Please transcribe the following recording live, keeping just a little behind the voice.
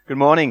Good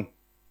morning.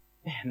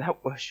 Man,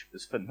 that worship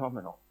was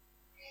phenomenal.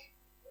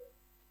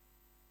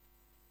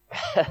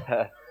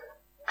 I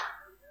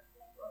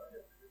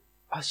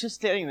was just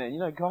standing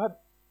there, God,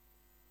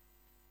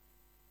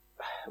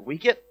 we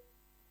get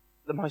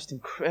the most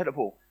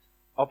incredible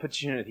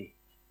opportunity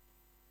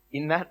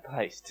in that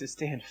place to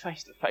stand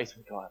face to face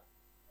with God.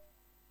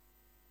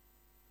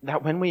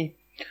 That when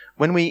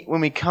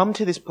we come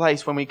to this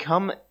place, when we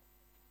come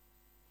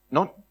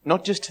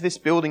not just to this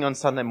building on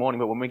Sunday morning,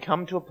 but when we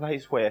come to a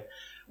place where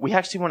we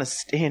actually want to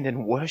stand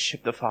and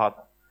worship the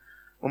Father,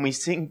 when we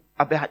sing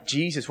about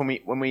Jesus, when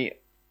we,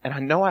 and I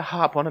know I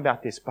harp on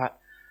about this, but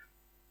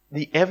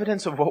the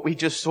evidence of what we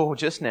just saw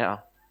just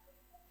now,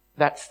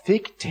 that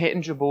thick,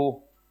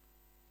 tangible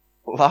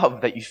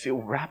love that you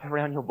feel wrap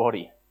around your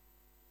body,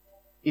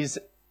 is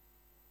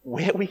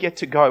where we get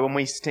to go when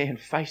we stand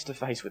face to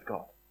face with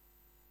God.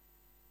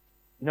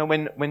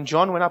 When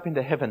John went up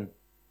into heaven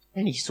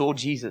and he saw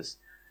Jesus,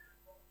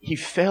 he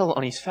fell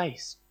on his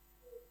face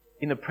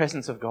in the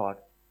presence of God.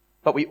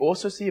 But we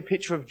also see a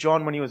picture of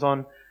John when he was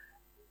on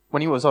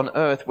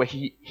earth, where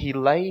he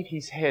laid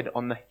his head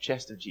on the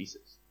chest of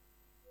Jesus.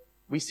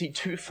 We see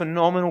two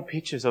phenomenal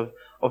pictures of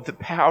the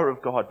power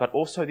of God, but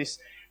also this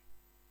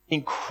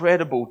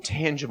incredible,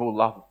 tangible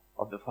love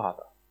of the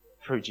Father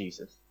through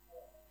Jesus.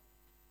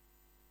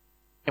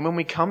 And when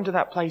we come to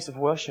that place of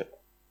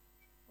worship,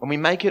 when we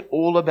make it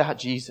all about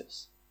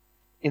Jesus,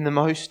 in the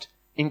most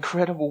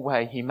incredible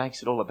way, He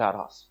makes it all about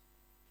us.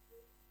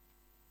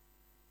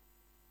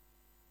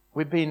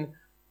 We've been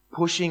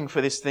pushing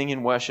for this thing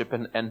in worship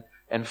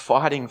and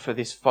fighting for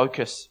this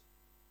focus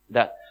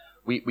that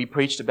we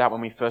preached about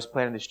when we first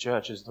planted this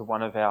church as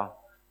one of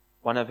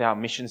our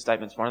mission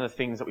statements. One of the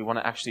things that we want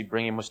to actually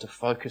bring in was to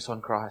focus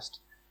on Christ.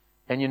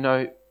 And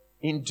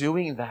in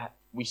doing that,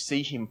 we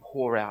see Him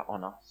pour out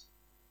on us.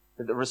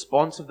 That the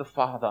response of the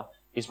Father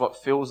is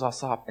what fills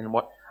us up and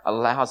what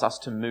allows us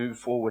to move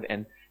forward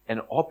and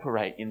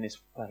operate in this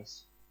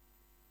place,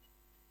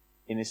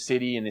 in this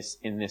city, in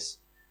this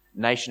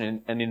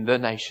nation, and in the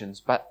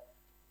nations. But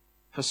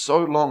for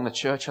so long, the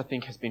church, I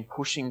think, has been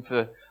pushing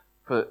for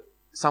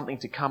something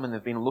to come, and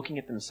they've been looking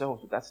at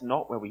themselves, but that's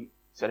not where we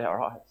set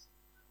our eyes.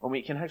 When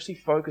we can actually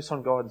focus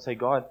on God and say,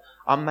 God,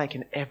 I'm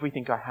making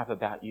everything I have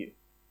about you.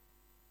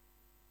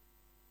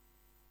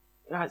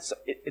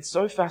 It's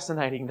so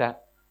fascinating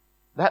that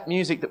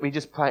music that we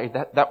just played,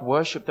 that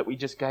worship that we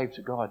just gave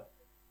to God,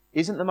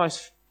 isn't the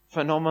most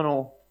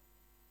phenomenal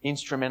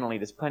instrumentally.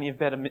 There's plenty of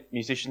better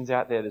musicians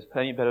out there. There's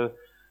plenty of better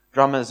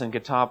drummers and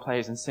guitar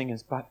players and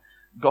singers. But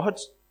God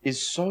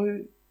is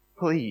so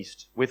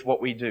pleased with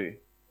what we do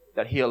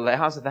that He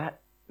allows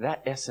that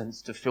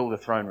essence to fill the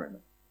throne room.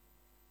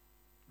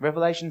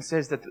 Revelation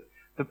says that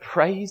the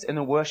praise and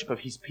the worship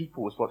of His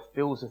people is what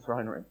fills the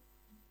throne room.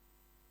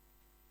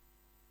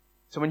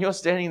 So when you're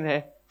standing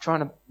there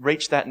trying to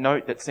reach that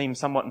note that seems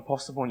somewhat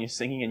impossible and you're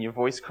singing and your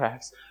voice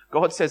cracks,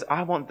 God says,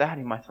 I want that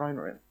in my throne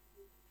room.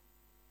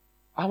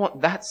 I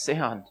want that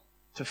sound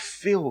to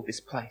fill this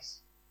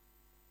place.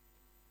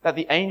 That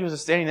the angels are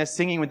standing there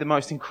singing with the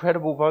most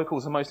incredible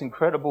vocals, the most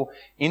incredible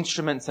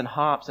instruments and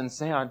harps and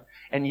sound,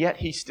 and yet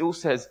He still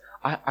says,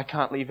 I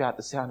can't leave out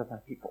the sound of my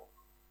people.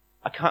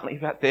 I can't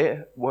leave out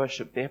their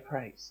worship, their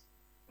praise.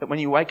 That when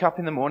you wake up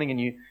in the morning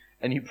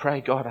and you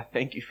pray, God, I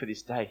thank you for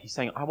this day, He's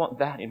saying, I want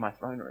that in my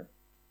throne room.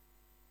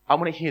 I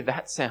want to hear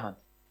that sound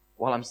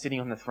while I'm sitting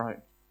on the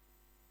throne.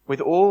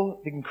 With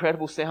all the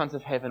incredible sounds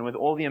of heaven, with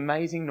all the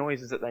amazing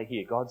noises that they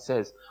hear, God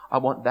says, I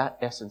want that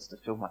essence to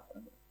fill my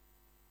throne room.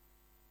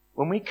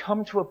 When we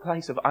come to a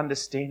place of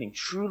understanding,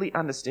 truly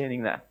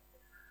understanding that,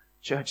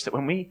 church, that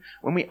when we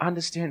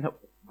understand that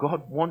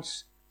God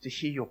wants to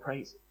hear your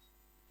praises,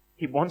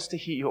 He wants to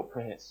hear your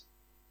prayers,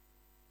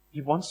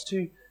 He wants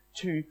to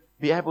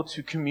be able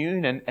to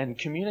commune and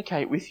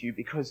communicate with you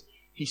because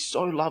He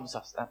so loves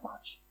us that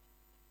much.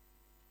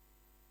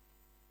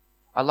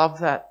 I love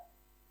that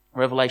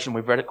Revelation,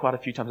 we've read it quite a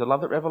few times. I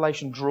love that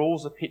Revelation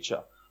draws a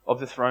picture of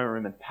the throne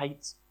room and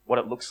paints what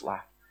it looks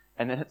like.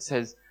 And then it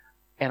says,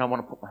 and I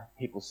want to put my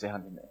people's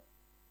sound in there.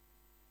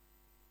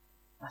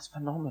 That's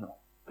phenomenal.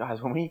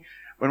 Guys, when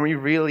we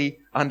really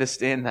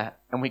understand that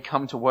and we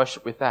come to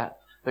worship with that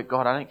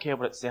God, I don't care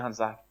what it sounds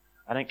like.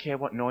 I don't care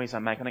what noise I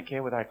make. I don't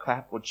care whether I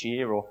clap or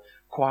cheer or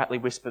quietly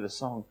whisper the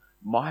song.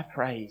 My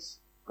praise,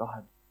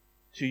 God,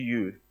 to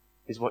you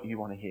is what you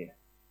want to hear.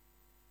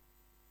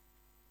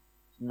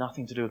 It's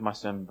nothing to do with my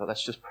sermon, but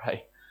let's just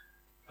pray.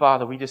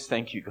 Father, we just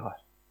thank you, God.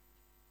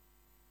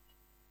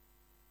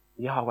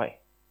 Yahweh,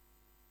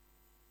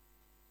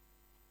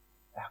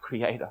 our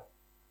Creator,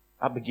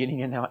 our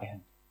beginning and our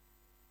end.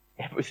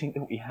 Everything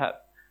that we have,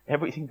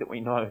 everything that we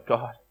know,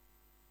 God.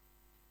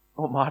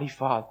 Almighty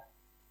Father,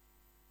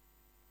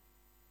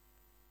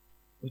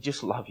 we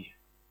just love you.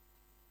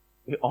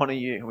 We honor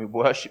you and we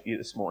worship you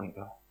this morning,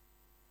 God.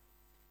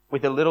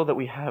 With the little that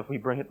we have, we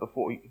bring it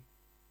before you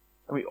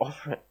and we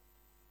offer it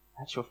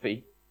at your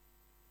feet.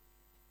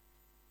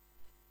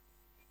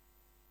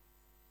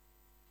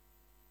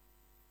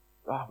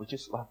 God, we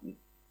just love you.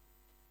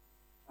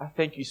 I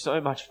thank you so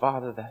much,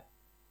 Father, that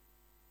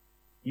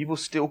you will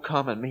still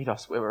come and meet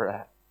us where we're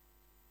at.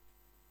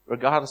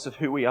 Regardless of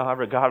who we are,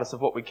 regardless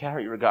of what we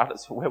carry,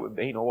 regardless of where we've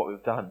been or what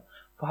we've done,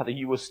 Father,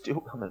 you will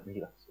still come and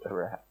meet us where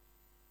we're at.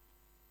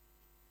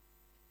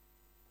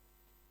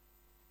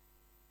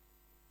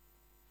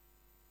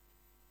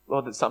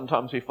 Lord, that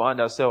sometimes we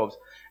find ourselves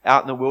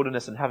out in the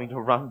wilderness and having to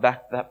run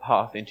back that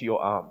path into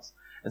your arms.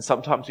 And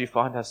sometimes we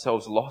find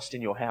ourselves lost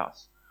in your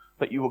house.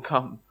 But you will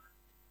come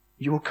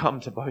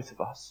to both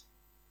of us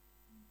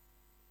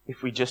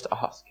if we just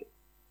ask it.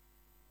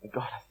 And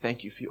God, I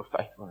thank you for your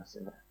faithfulness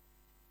in that.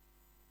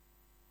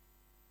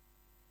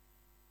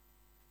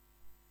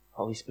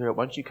 Holy Spirit,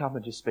 won't you come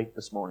and just speak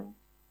this morning?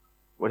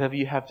 Whatever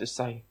you have to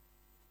say,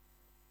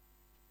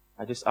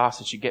 I just ask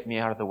that you get me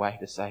out of the way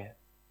to say it.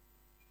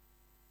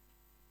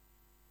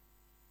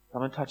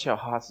 Come and touch our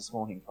hearts this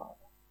morning, Father.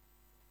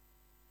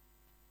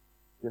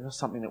 Give us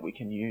something that we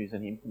can use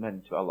and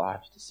implement into our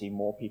lives to see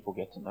more people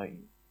get to know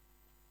you.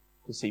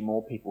 To see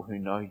more people who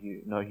know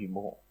you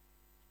more.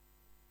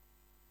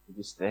 We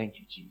just thank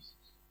you, Jesus.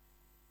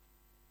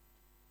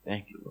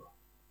 Thank you, Lord.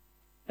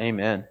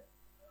 Amen.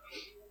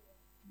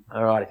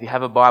 All right, if you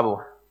have a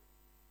Bible,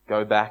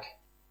 go back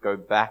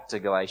to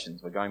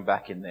Galatians. We're going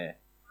back in there.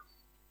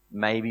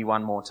 Maybe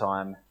one more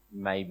time,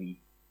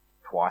 maybe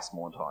twice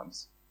more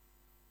times.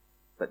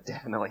 But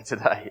definitely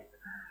today.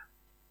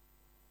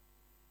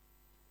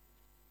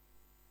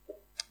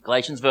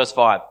 Galatians verse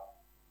 5.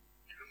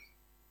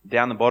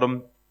 Down the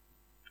bottom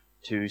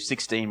to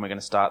 16, we're going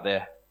to start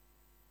there.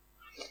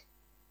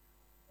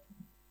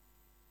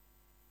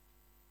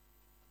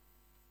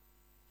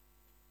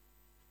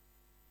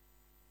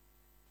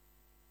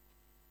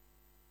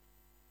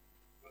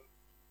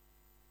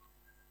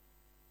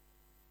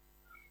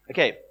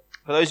 Okay,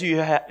 for those of you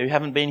who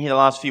haven't been here the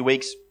last few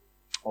weeks,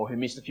 or who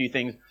missed a few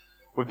things,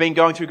 we've been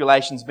going through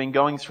Galatians, been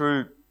going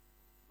through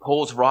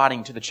Paul's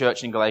writing to the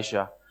church in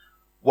Galatia.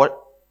 What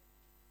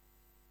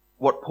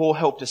Paul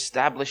helped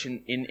establish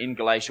in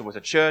Galatia was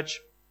a church.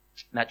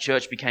 That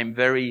church became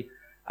very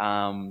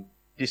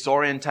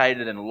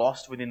disorientated and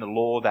lost within the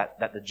law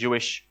that the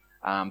Jewish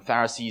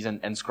Pharisees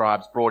and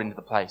scribes brought into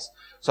the place.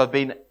 So I've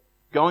been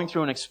going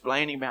through and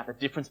explaining about the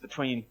difference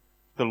between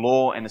the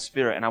law and the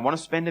Spirit. And I want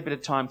to spend a bit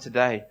of time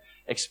today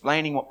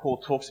explaining what Paul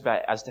talks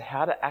about as to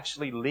how to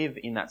actually live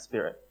in that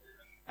Spirit.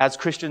 As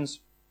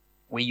Christians,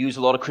 we use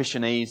a lot of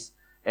Christianese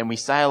and we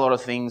say a lot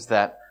of things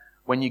that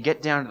when you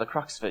get down to the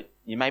crux of it,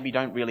 you maybe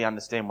don't really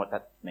understand what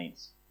that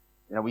means.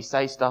 You know, we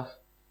say stuff,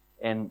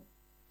 and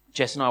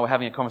Jess and I were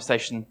having a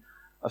conversation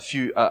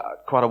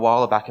quite a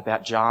while back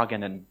about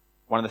jargon, and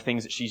one of the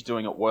things that she's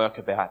doing at work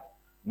about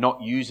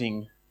not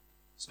using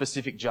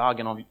specific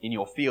jargon in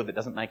your field that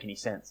doesn't make any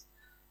sense.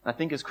 And I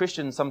think as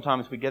Christians,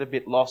 sometimes we get a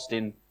bit lost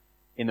in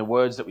the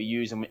words that we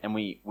use, and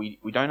we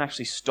don't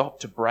actually stop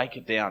to break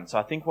it down. So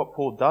I think what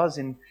Paul does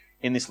in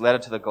this letter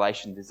to the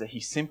Galatians is that he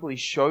simply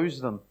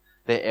shows them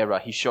their error.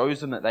 He shows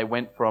them that they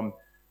went from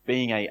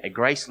being a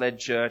grace-led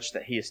church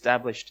that he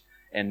established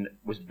and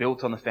was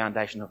built on the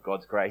foundation of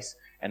God's grace,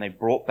 and they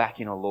brought back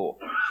in a law.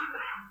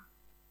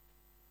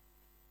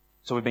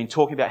 So we've been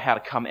talking about how to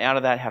come out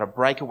of that, how to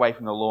break away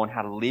from the law, and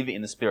how to live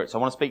in the Spirit. So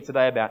I want to speak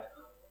today about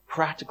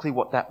practically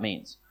what that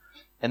means.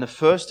 And the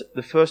first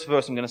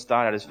verse I'm going to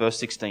start at is verse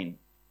 16.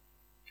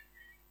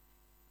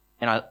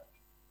 And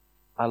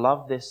I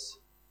love this,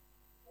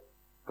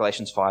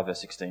 Galatians 5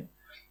 verse 16.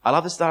 I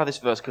love the start of this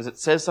verse because it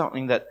says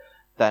something that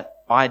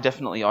I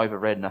definitely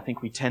overread, and I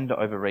think we tend to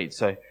overread.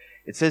 So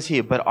it says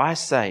here, "But I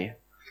say,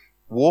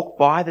 walk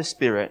by the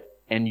Spirit,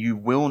 and you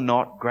will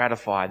not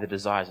gratify the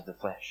desires of the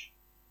flesh."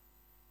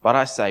 But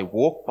I say,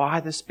 walk by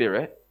the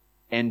Spirit,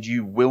 and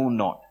you will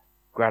not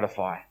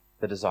gratify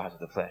the desires of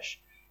the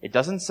flesh. It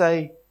doesn't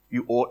say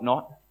you ought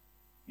not,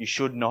 you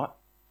should not,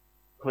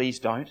 please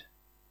don't.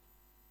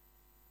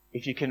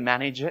 If you can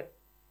manage it,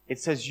 it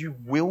says you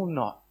will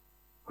not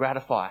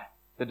gratify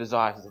the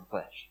desires of the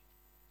flesh.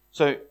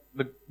 So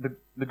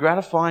the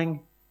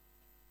gratifying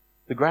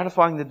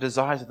the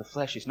desires of the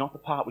flesh is not the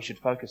part we should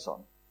focus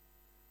on.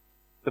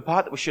 The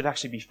part that we should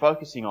actually be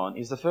focusing on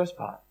is the first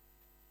part.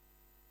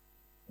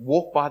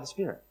 Walk by the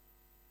Spirit.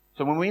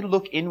 So when we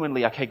look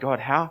inwardly, okay, God,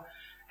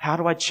 how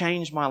do I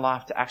change my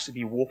life to actually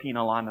be walking in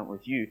alignment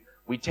with you?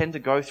 We tend to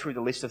go through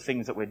the list of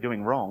things that we're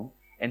doing wrong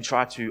and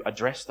try to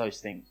address those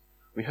things.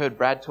 We heard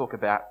Brad talk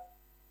about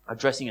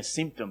addressing a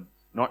symptom,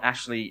 not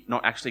actually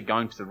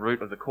going to the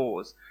root of the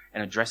cause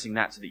and addressing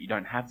that so that you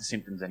don't have the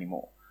symptoms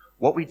anymore.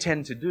 What we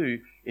tend to do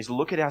is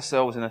look at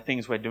ourselves and the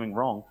things we're doing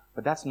wrong,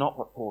 but that's not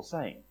what Paul's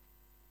saying.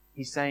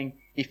 He's saying,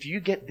 if you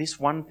get this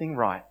one thing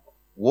right,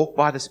 walk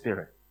by the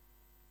Spirit,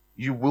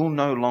 you will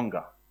no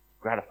longer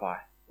gratify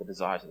the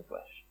desires of the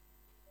flesh.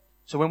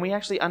 So when we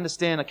actually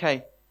understand,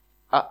 okay,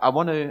 I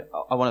want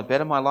to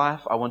better my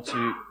life, I want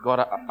to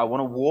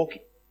walk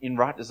in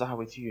right desire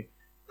with you,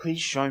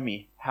 please show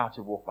me how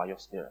to walk by your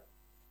Spirit.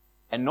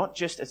 And not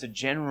just as a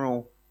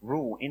general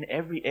rule in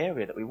every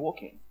area that we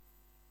walk in.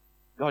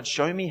 God,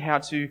 show me how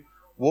to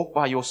walk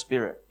by your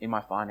Spirit in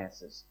my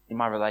finances, in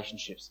my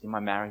relationships, in my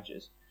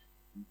marriages.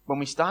 When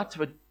we start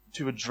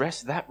to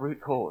address that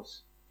root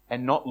cause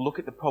and not look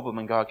at the problem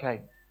and go,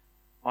 okay,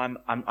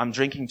 I'm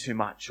drinking too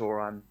much,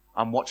 or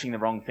I'm watching the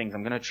wrong things.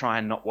 I'm going to try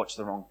and not watch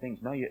the wrong things.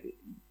 No,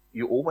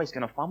 you're always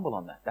going to fumble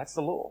on that. That's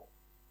the law.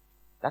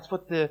 That's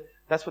what the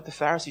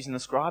Pharisees and the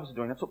scribes are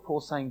doing. That's what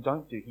Paul's saying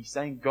don't do. He's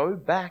saying go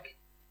back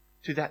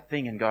to that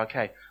thing and go,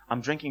 okay,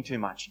 I'm drinking too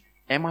much.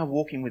 Am I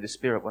walking with the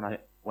Spirit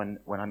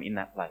when I'm in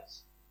that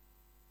place?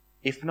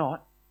 If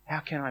not, how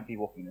can I be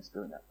walking in the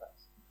Spirit in that place?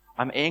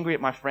 I'm angry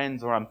at my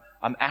friends, or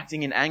I'm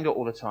acting in anger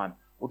all the time.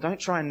 Well, don't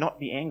try and not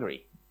be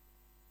angry.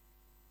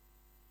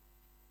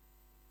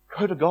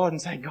 Go to God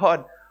and say,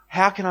 God,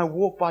 how can I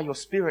walk by your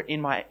Spirit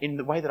in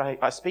the way that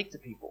I speak to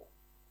people?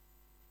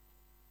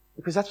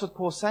 Because that's what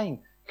Paul's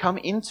saying. Come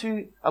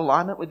into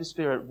alignment with the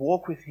Spirit,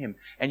 walk with Him,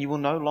 and you will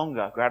no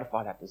longer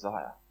gratify that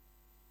desire.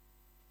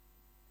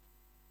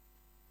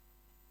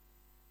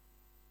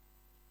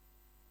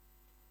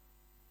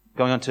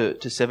 Going on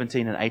to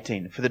 17 and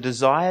 18. For the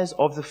desires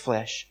of the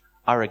flesh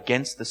are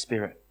against the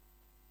Spirit,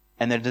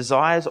 and the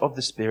desires of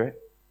the Spirit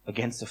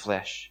against the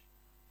flesh.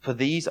 For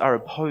these are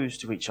opposed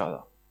to each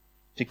other,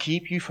 to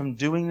keep you from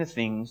doing the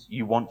things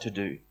you want to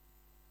do.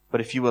 But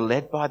if you are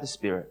led by the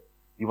Spirit,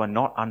 you are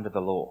not under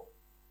the law.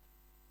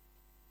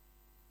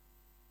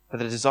 For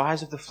the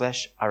desires of the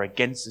flesh are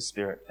against the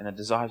Spirit, and the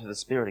desires of the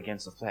Spirit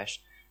against the flesh.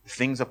 The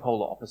things are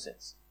polar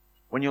opposites.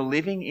 When you're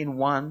living in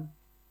one,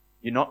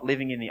 you're not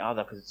living in the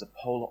other, because it's a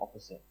polar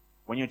opposite.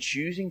 When you're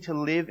choosing to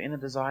live in the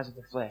desires of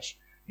the flesh,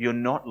 you're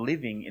not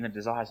living in the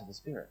desires of the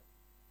Spirit.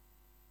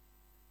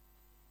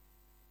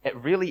 It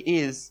really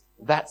is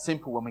that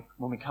simple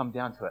when we come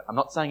down to it. I'm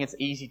not saying it's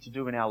easy to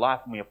do in our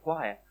life when we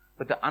apply it,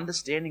 but the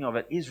understanding of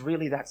it is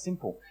really that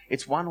simple.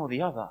 It's one or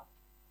the other.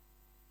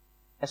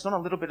 It's not a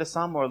little bit of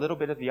some or a little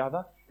bit of the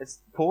other.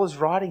 Paul is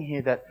writing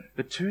here that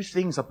the two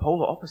things are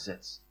polar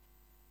opposites.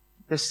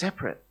 They're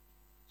separate.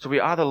 So we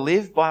either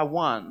live by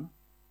one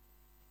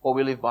or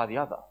we live by the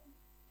other.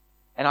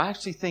 And I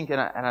actually think,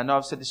 and I know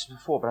I've said this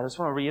before, but I just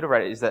want to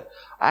reiterate it, is that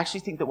I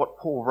actually think that what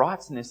Paul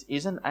writes in this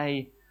isn't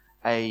it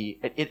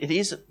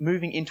is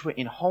moving into it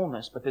in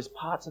wholeness, but there's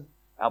parts of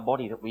our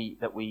body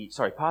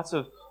parts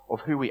of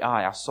who we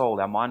are, our soul,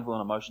 our mind, will,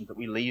 and emotions that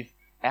we leave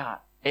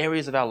out.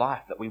 Areas of our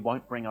life that we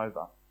won't bring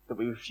over, that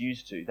we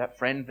refuse to. That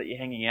friend that you're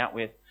hanging out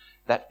with,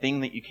 that thing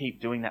that you keep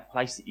doing, that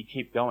place that you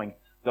keep going.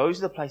 Those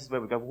are the places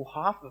where we go, well,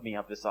 half of me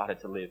I've decided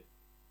to live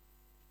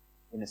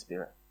in the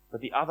Spirit.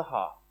 But the other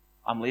half,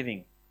 I'm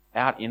living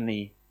out in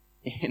the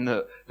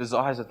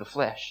desires of the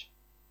flesh.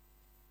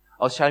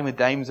 I was chatting with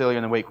Dames earlier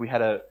in the week. We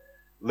had a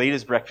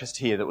leaders' breakfast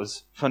here that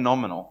was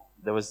phenomenal.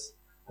 There was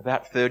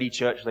about 30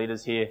 church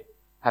leaders here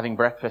having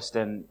breakfast,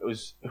 and it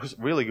was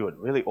really good,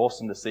 really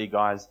awesome to see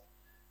guys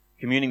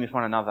communing with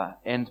one another.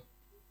 And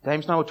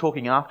James and I were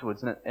talking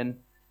afterwards, and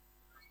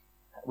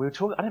we were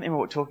talking. I don't remember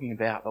what we were talking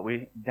about, but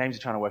James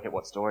is trying to work out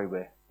what story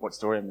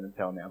I'm going to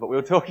tell now. But we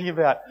were talking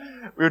about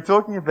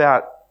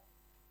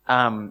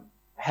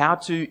how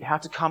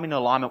to come in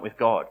alignment with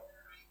God,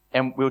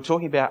 and we were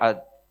talking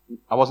about.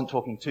 I wasn't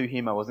talking to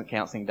him. I wasn't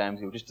counseling James.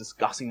 We were just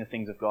discussing the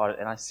things of God.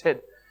 And I said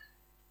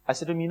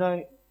to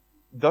him,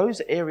 those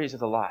areas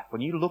of the life,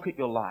 when you look at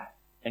your life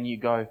and you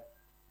go,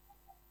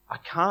 I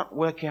can't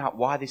work out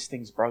why this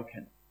thing's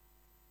broken.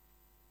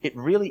 It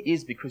really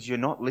is because you're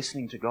not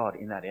listening to God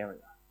in that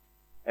area.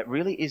 It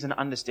really is an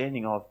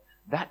understanding of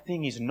that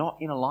thing is not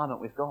in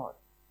alignment with God.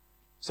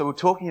 So we're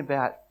talking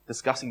about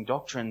discussing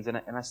doctrines, and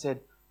I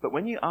said, but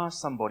when you ask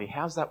somebody,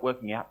 how's that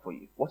working out for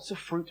you? What's the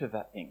fruit of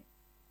that thing?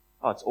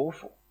 Oh, it's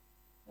awful.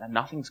 And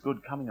nothing's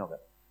good coming of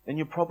it. Then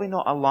you're probably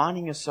not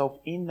aligning yourself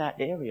in that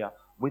area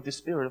with the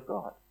Spirit of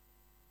God.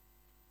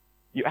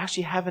 You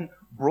actually haven't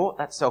brought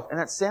that self, and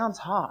that sounds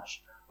harsh,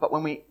 but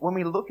when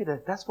we look at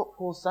it, that's what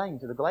Paul's saying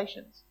to the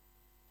Galatians.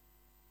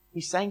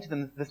 He's saying to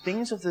them, the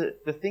things of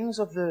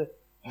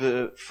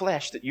the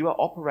flesh that you are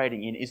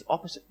operating in is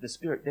opposite to the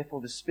Spirit.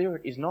 Therefore, the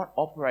Spirit is not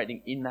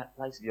operating in that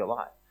place of your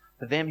life.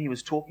 For them, he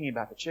was talking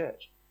about the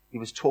church. He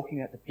was talking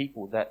about the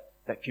people that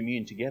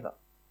commune together.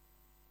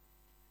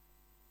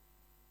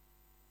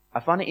 I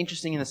find it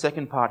interesting in the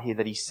second part here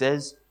that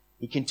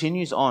he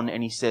continues on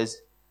and he says,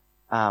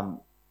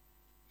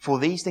 for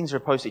these things are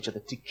opposed to each other,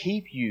 to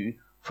keep you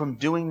from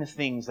doing the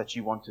things that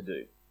you want to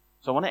do.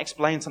 So I want to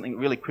explain something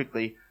really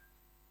quickly.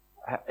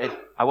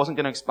 I wasn't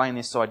going to explain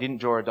this, so I didn't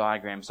draw a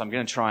diagram, so I'm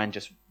going to try and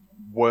just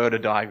word a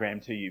diagram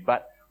to you.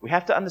 But we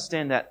have to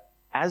understand that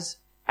as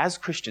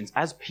Christians,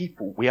 as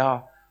people,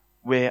 we're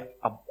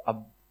a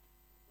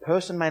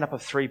person made up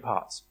of three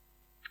parts.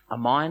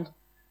 A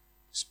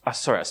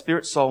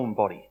spirit, soul, and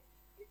body.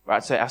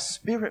 Right? So our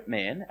spirit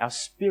man, our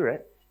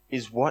spirit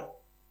is what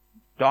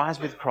dies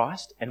with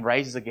Christ and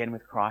raises again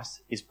with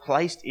Christ, is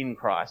placed in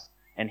Christ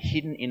and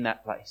hidden in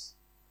that place.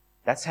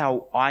 That's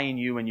how I in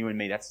you and you in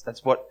me, that's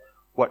what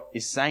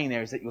is saying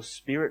there, is that your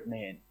spirit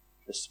man,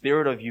 the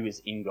spirit of you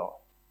is in God.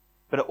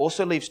 But it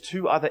also leaves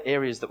two other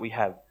areas that we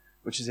have,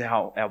 which is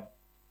our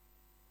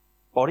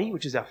body,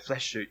 which is our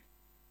flesh suit,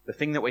 the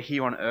thing that we're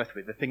here on earth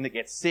with, the thing that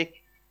gets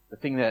sick, the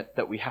thing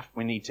that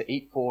we need to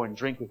eat for and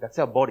drink with. That's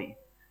our body.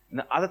 And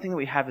the other thing that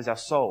we have is our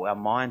soul, our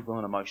mind, will,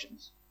 and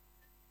emotions.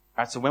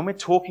 Right, so when we're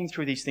talking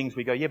through these things,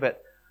 we go, yeah,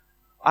 but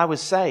I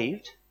was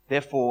saved,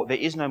 therefore there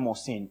is no more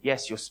sin.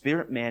 Yes, your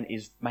spirit man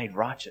is made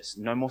righteous.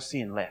 No more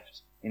sin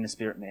left in the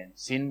spirit man.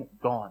 Sin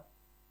gone.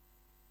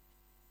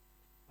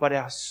 But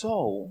our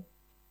soul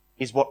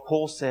is what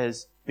Paul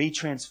says, be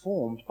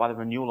transformed by the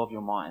renewal of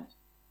your mind.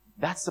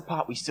 That's the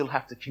part we still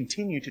have to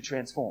continue to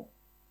transform.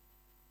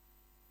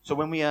 So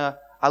when we are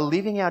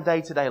living our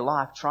day-to-day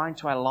life trying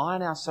to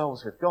align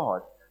ourselves with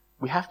God,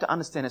 we have to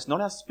understand it's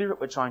not our spirit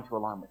we're trying to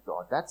align with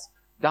God. That's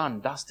done,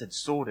 dusted,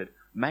 sorted,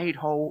 made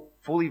whole,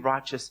 fully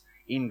righteous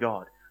in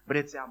God. But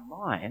it's our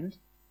mind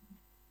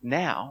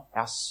now,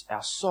 our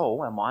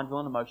soul, our mind, will,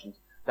 and emotions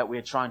that we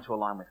are trying to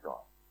align with God.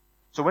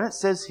 So when it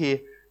says here,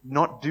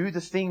 not do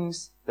the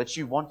things that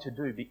you want to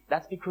do,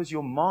 that's because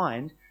your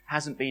mind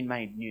hasn't been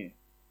made new.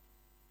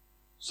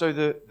 So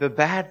the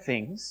bad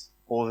things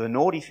or the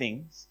naughty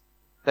things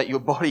that your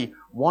body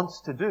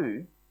wants to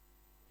do,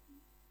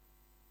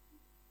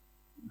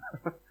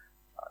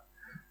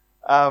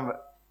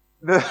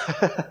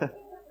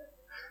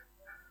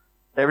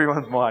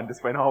 everyone's mind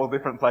just went whole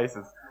different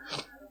places.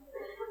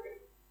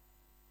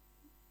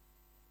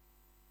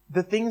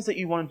 The things that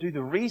you want to do,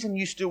 the reason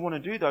you still want to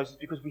do those is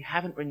because we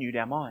haven't renewed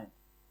our mind.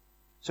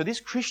 So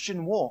this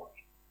Christian walk,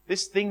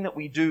 this thing that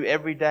we do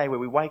every day where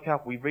we wake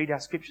up, we read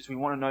our scriptures, we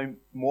want to know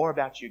more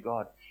about you,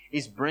 God,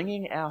 is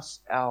bringing our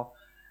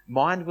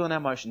mind, will, and our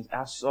emotions,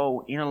 our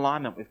soul in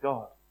alignment with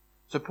God.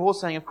 So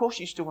Paul's saying, of course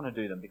you still want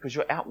to do them because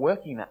you're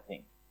outworking that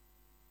thing.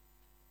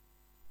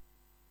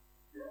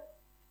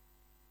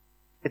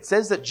 It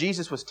says that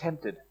Jesus was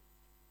tempted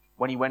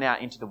when he went out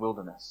into the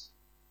wilderness.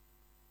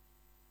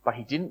 But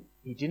he didn't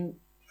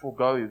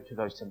forego to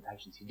those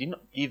temptations. He didn't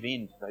give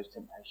in to those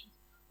temptations.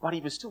 But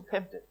he was still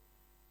tempted.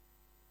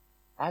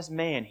 As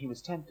man, he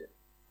was tempted.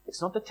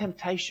 It's not the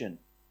temptation,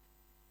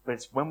 but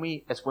it's when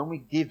we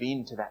give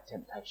in to that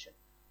temptation.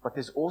 But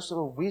there's also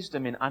a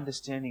wisdom in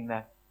understanding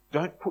that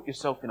don't put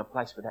yourself in a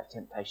place where that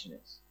temptation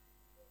is.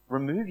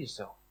 Remove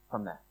yourself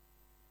from that.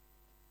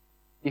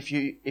 If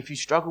you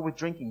struggle with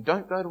drinking,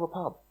 don't go to a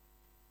pub.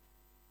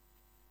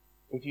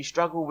 If you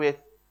struggle with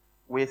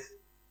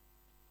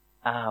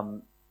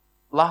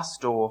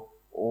lust or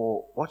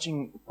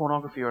watching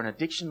pornography or an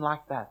addiction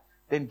like that,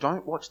 then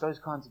don't watch those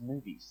kinds of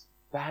movies.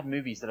 Bad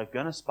movies that are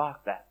going to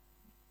spark that.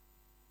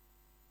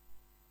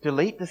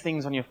 Delete the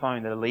things on your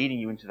phone that are leading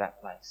you into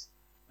that place.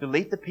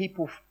 Delete the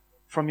people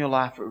from your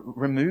life.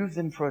 Remove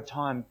them for a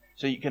time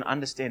so you can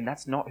understand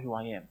that's not who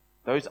I am.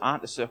 Those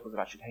aren't the circles that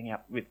I should hang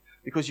out with.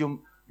 Because your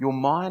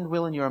mind,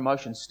 will, and your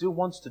emotions still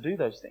wants to do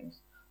those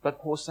things. But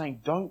Paul's saying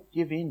don't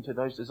give in to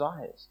those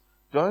desires.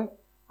 Don't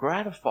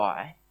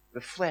gratify the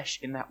flesh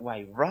in that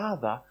way.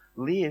 Rather,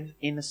 live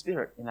in the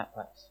Spirit in that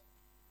place.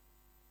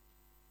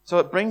 So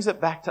it brings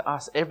it back to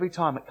us every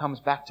time it comes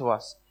back to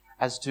us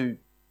as to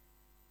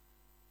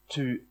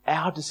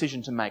our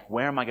decision to make.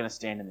 Where am I going to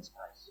stand in this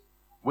place?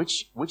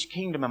 Which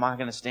kingdom am I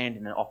going to stand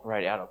in and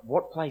operate out of?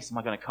 What place am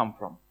I going to come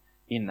from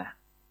in that?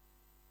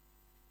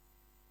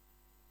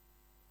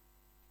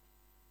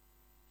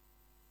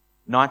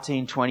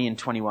 (19, 20, and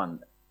 21).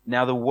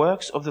 Now the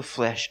works of the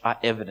flesh are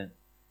evident: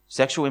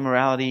 sexual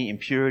immorality,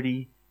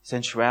 impurity,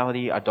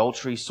 sensuality,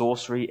 adultery,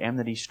 sorcery,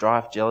 enmity,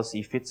 strife,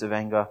 jealousy, fits of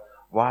anger,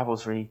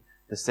 rivalry,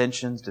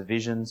 dissensions,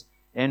 divisions,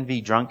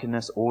 envy,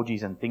 drunkenness,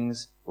 orgies, and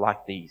things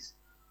like these.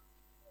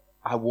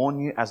 I warn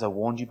you, as I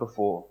warned you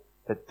before,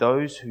 that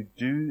those who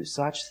do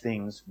such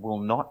things will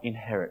not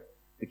inherit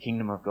the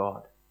kingdom of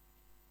God.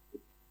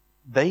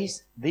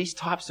 These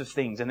types of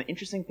things, and the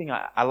interesting thing,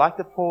 I like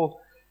that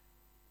Paul,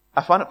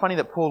 I find it funny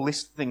that Paul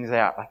lists things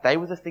out. Like they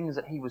were the things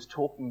that he was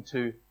talking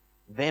to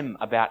them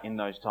about in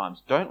those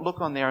times. Don't look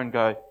on there and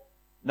go,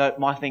 no,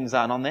 my things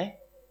aren't on there.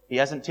 He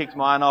hasn't ticked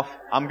mine off.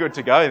 I'm good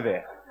to go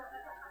there.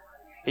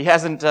 He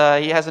hasn't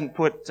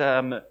put,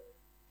 no,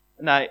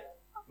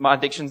 my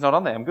addiction's not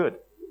on there. I'm good.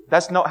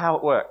 That's not how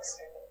it works.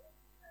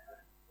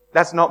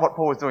 That's not what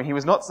Paul was doing. He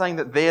was not saying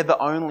that they're the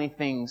only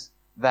things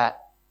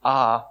that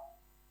are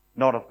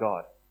not of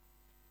God.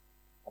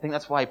 I think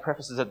that's why he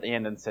prefaces at the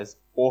end and says,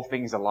 all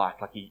things are like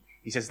he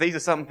says, these are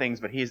some things,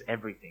 but here's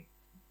everything.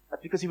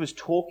 That's because he was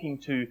talking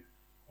to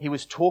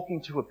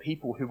a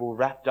people who were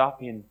wrapped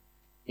up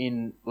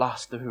in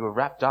lust, who were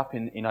wrapped up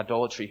in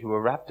idolatry, who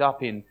were wrapped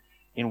up in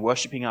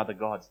worshipping other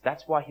gods.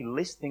 That's why he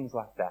lists things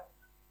like that.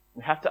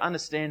 We have to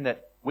understand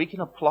that we can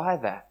apply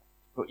that.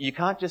 But you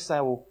can't just say,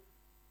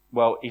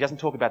 well, he doesn't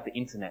talk about the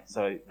internet,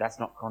 so that's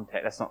not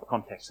the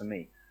context for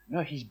me.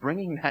 No, he's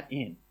bringing that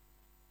in.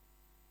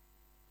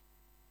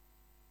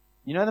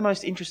 You know, the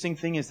most interesting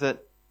thing is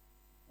that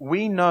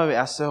we know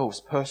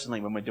ourselves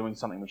personally when we're doing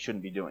something we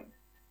shouldn't be doing.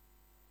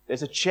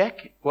 There's a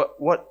check,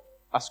 what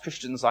us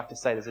Christians like to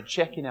say, there's a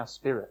check in our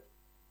spirit.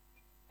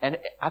 And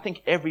I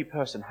think every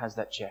person has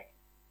that check.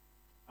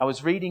 I'm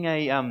reading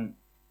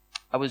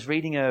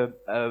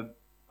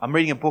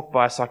a book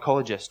by a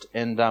psychologist,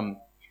 and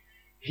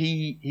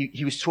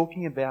he was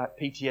talking about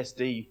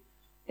PTSD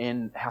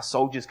and how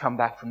soldiers come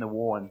back from the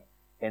war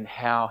and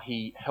how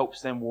he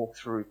helps them walk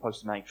through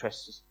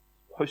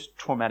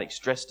post-traumatic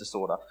stress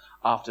disorder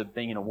after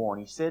being in a war.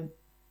 And he said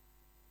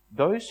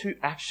those who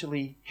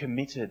actually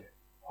committed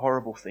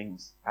horrible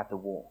things at the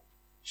war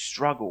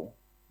struggle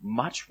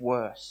much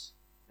worse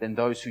than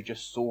those who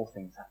just saw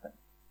things happen.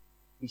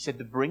 He said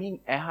the bringing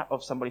out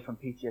of somebody from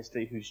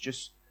PTSD who's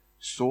just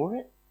saw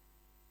it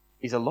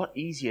is a lot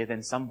easier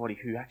than somebody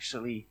who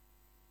actually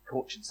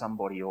tortured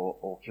somebody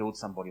or killed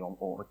somebody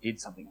or did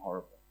something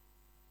horrible.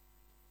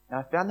 Now,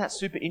 I found that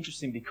super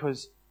interesting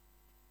because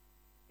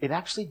it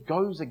actually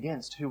goes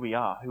against who we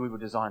are, who we were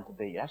designed to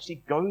be. It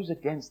actually goes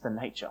against the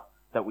nature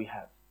that we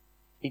have.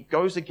 It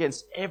goes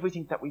against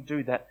everything that we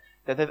do, that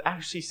they've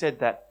actually said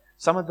that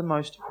some of the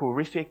most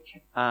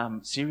horrific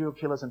serial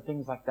killers and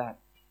things like that,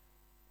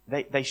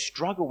 they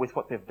struggle with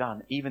what they've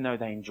done, even though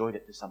they enjoyed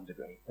it to some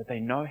degree. But they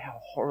know how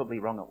horribly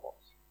wrong it was.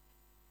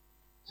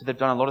 So they've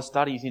done a lot of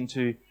studies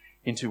into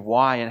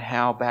why and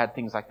how bad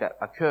things like that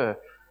occur.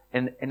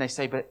 And they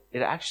say, but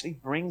it actually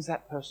brings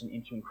that person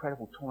into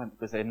incredible torment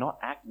because they're not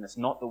acting. It's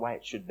not the way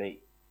it should be.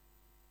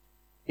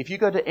 If you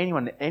go to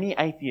any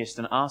atheist,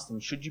 and ask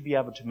them, should you be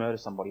able to murder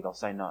somebody? They'll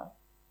say no.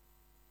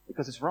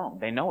 Because it's wrong.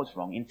 They know it's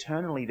wrong.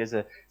 Internally, there's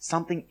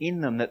something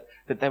in them that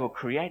they were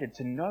created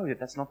to know that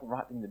that's not the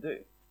right thing to do.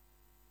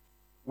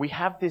 We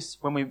have this,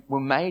 when we were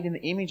made in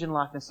the image and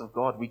likeness of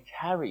God, we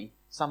carry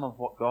some of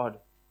what God,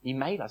 He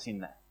made us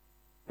in that.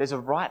 There's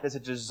a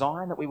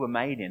design that we were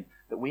made in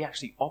that we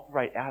actually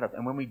operate out of.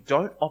 And when we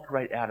don't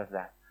operate out of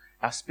that,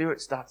 our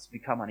spirit starts to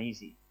become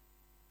uneasy.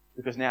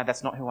 Because now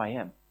that's not who I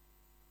am.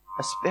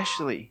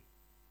 Especially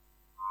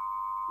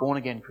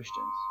born-again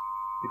Christians.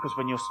 Because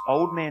when your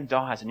old man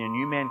dies and your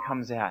new man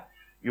comes out,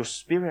 your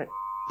spirit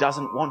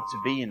doesn't want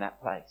to be in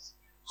that place.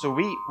 So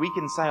we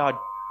can say,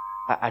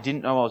 I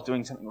didn't know I was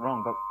doing something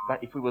wrong, but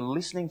if we were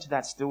listening to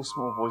that still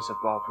small voice of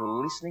God, if we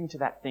were listening to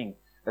that thing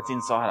that's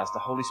inside us, the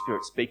Holy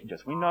Spirit speaking to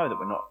us, we know that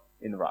we're not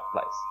in the right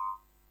place.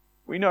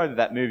 We know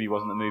that movie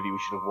wasn't the movie we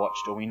should have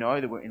watched, or we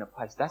know that we're in a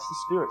place. That's the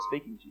Spirit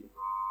speaking to you.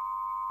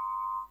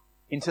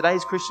 In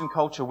today's Christian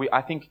culture,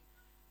 I think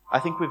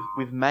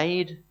we've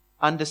made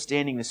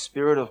understanding the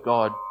Spirit of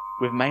God,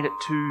 we've made it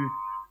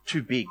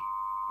too big,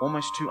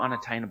 almost too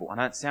unattainable. I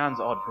know it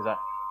sounds odd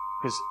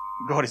because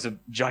God is a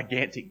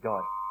gigantic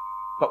God.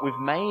 But we've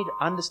made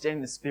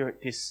understanding the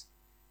Spirit this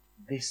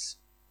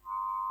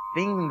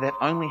thing that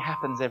only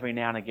happens every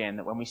now and again,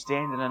 that when we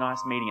stand in a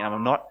nice meeting, and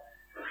I'm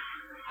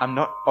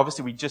not,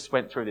 obviously we just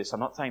went through this, I'm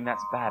not saying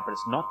that's bad, but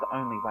it's not the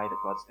only way that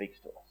God speaks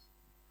to us.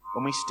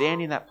 When we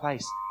stand in that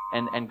place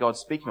and God's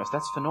speaking to us,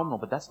 that's phenomenal,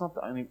 but that's not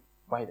the only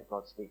way that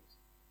God speaks.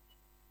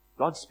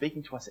 God's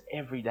speaking to us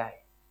every day.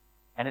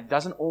 And it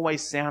doesn't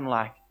always sound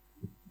like,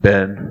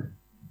 Ben,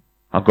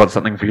 I've got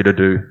something for you to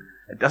do.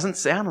 It doesn't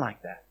sound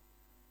like that.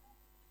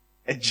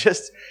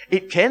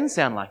 It can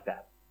sound like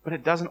that, but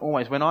it doesn't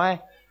always. When I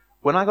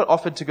got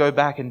offered to go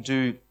back and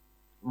do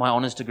my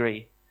honours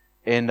degree,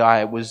 and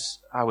I was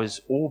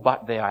all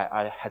but there.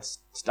 I had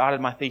started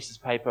my thesis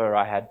paper.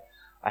 I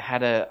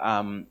had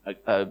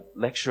a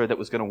lecturer that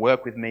was going to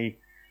work with me,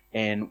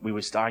 and we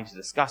were starting to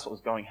discuss what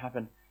was going to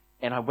happen.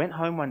 And I went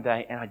home one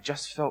day, and I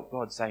just felt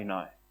God say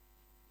no.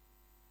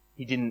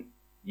 He didn't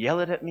yell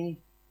it at me.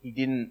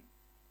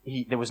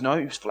 There was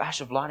no flash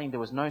of lightning. There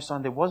was no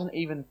sign. There wasn't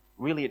even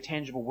really a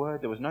tangible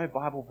word. There was no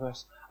Bible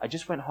verse. I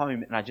just went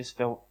home and I just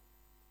felt,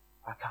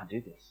 I can't do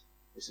this.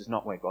 This is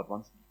not where God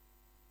wants me.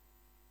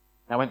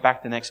 And I went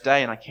back the next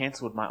day and I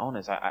cancelled my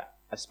honours. I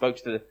spoke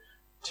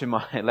to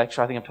my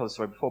lecturer. I think I've told the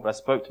story before, but I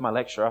spoke to my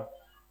lecturer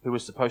who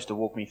was supposed to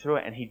walk me through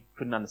it, and he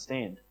couldn't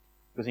understand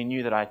because he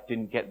knew that I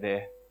didn't get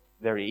there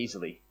very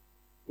easily.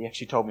 He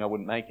actually told me I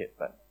wouldn't make it,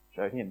 but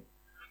showed him.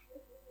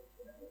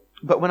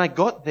 But when I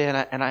got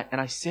there and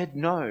I said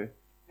no,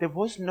 there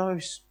was no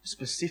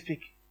specific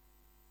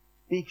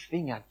big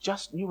thing. I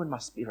just knew in my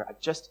spirit.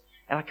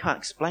 And I can't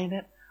explain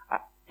it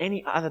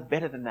any other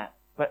better than that.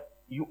 But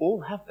you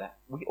all have that.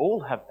 We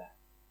all have that.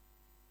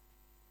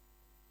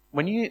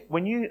 When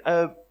you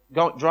are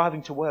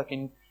driving to work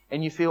and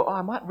you feel,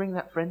 I might ring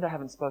that friend I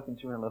haven't spoken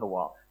to in a little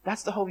while.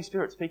 That's the Holy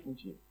Spirit speaking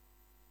to you.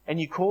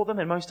 And you call them,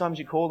 and most times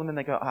you call them and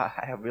they go,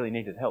 I really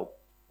needed help.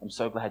 I'm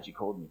so glad you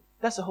called me.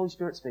 That's the Holy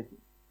Spirit speaking.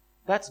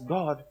 That's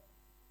God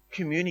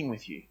communing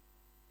with you.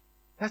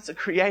 That's the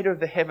Creator of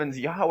the heavens,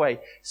 Yahweh,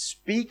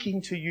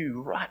 speaking to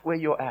you right where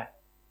you're at.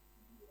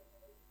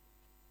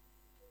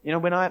 You know,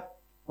 when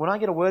I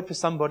get a word for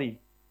somebody,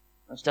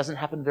 which doesn't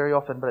happen very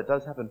often, but it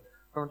does happen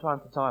from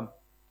time to time,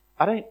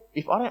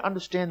 if I don't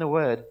understand the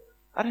word,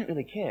 I don't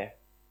really care.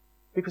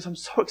 Because I'm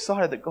so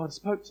excited that God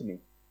spoke to me.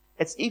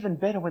 It's even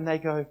better when they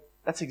go,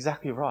 that's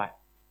exactly right.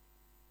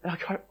 And I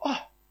go,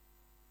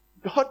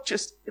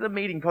 in a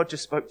meeting, God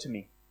just spoke to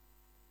me.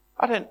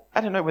 I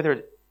don't know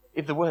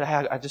if the word,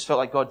 I just felt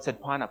like God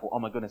said pineapple. Oh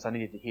my goodness, I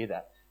needed to hear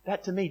that.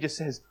 That to me just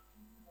says,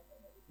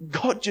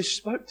 God just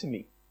spoke to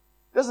me.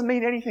 Doesn't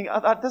mean anything.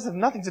 It doesn't have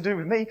nothing to do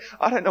with me.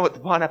 I don't know what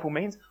the pineapple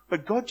means,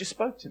 but God just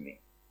spoke to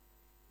me.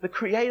 The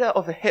Creator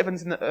of the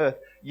heavens and the earth,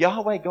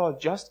 Yahweh God,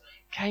 just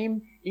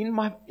came in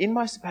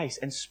my space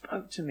and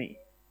spoke to me.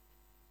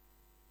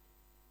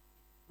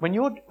 When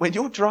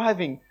you're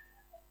driving,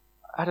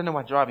 I don't know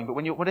why driving, but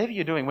whatever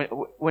you're doing,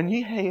 when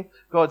you hear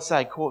God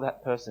say, call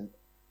that person,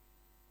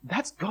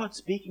 That's God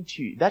speaking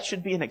to you. That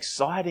should be an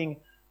exciting,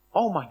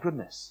 oh my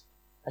goodness,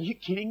 are you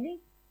kidding me?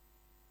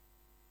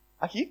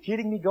 Are you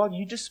kidding me, God?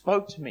 You just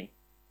spoke to me.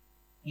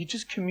 You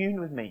just communed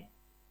with me.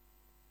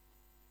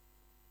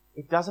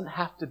 It doesn't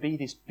have to be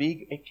this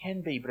big, it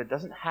can be, but it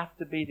doesn't have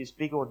to be this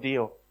big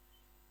ordeal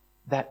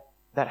that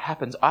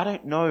happens. I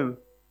don't know.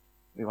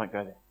 We won't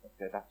go there. Let's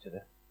go back to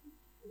the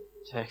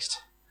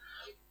text.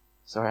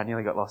 Sorry, I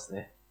nearly got lost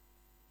there.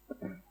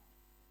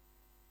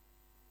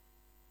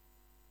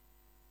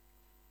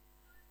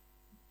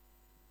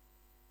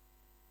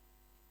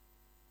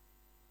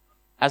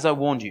 As I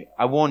warned you,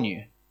 I warn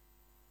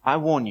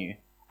you,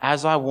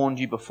 as I warned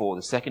you before,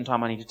 the second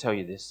time I need to tell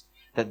you this,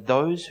 that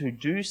those who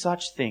do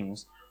such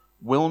things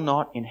will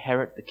not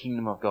inherit the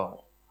kingdom of God.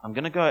 I'm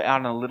going to go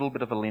out on a little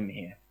bit of a limb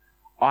here.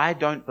 I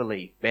don't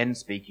believe, Ben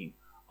speaking,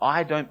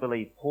 I don't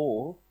believe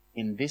Paul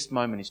in this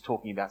moment is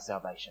talking about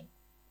salvation.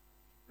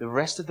 The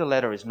rest of the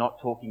letter is he's not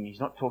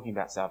talking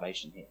about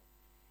salvation here.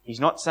 He's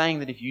not saying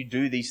that if you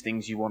do these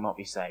things you will not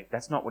be saved.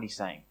 That's not what he's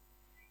saying.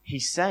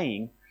 He's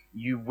saying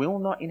you will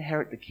not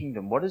inherit the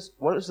kingdom. What is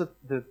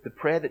the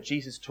prayer that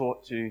Jesus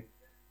taught to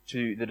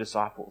the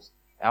disciples?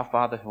 Our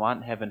Father who art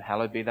in heaven,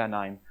 hallowed be thy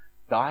name.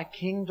 Thy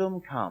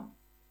kingdom come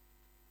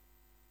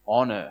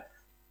on earth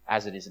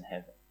as it is in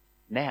heaven.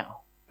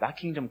 Now, thy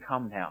kingdom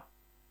come now.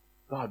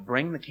 God,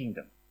 bring the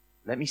kingdom.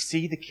 Let me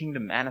see the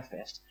kingdom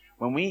manifest.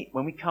 When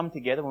we come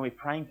together, when we're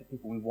praying for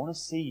people, we want to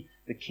see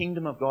the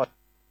kingdom of God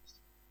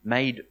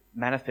made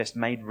manifest,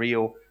 made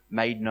real,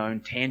 made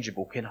known,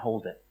 tangible, can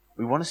hold it.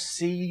 We want to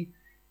see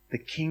the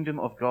kingdom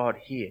of God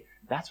here.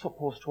 That's what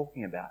Paul's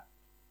talking about.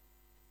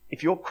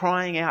 If you're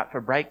crying out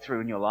for breakthrough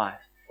in your life,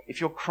 if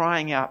you're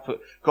crying out for,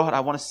 God, I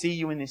want to see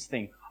you in this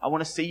thing, I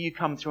want to see you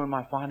come through in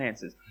my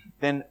finances,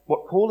 then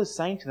what Paul is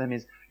saying to them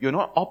is, you're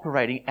not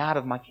operating out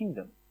of my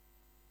kingdom.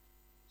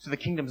 So the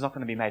kingdom's not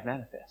going to be made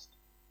manifest.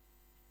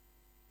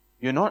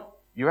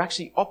 You're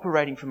actually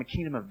operating from a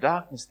kingdom of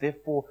darkness,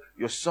 therefore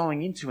you're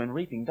sowing into and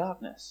reaping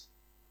darkness.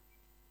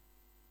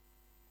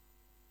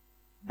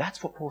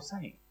 That's what Paul's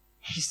saying.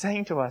 He's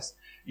saying to us,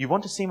 you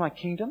want to see my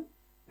kingdom?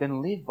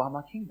 Then live by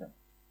my kingdom.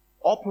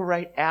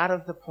 Operate out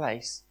of the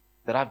place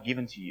that I've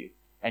given to you,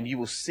 and you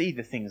will see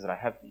the things that I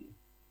have for you.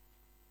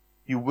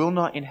 You will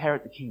not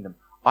inherit the kingdom.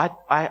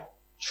 I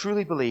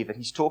truly believe that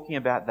he's talking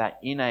about that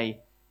in a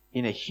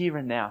here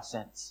and now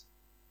sense,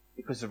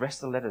 because the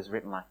rest of the letter is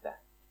written like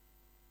that.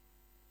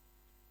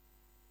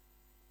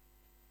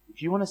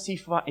 If you want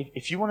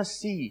to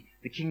see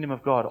the kingdom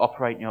of God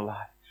operate in your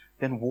life,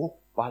 then walk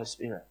by the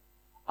Spirit.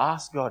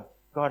 Ask God,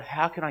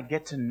 how can I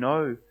get to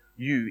know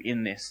you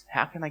in this?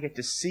 How can I get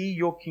to see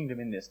your kingdom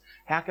in this?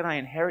 How can I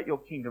inherit your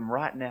kingdom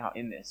right now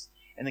in this?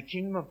 And the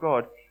kingdom of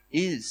God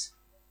is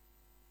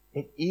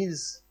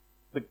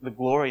the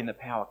glory and the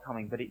power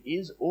coming, but it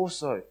is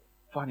also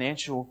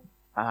financial,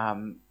 I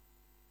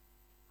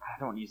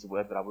don't want to use the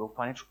word, but I will,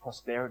 financial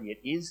prosperity. It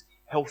is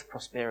health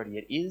prosperity.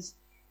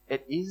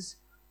 It is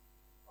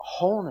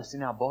wholeness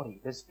in our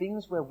body. There's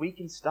things where we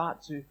can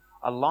start to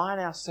align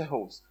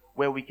ourselves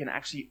where we can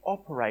actually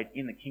operate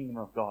in the kingdom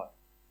of God.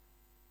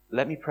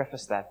 Let me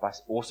preface that by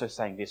also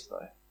saying this,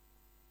 though.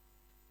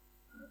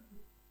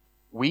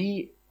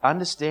 We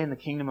understand the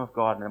kingdom of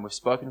God, and we've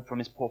spoken from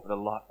this pulpit a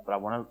lot, but I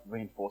want to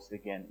reinforce it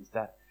again, is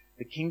that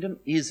the kingdom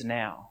is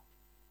now,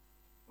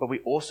 but we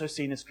also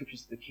see in the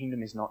scriptures that the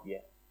kingdom is not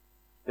yet.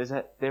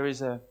 There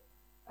is a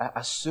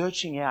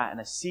searching out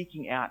and a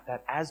seeking out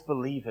that as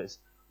believers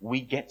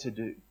we get to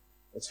do.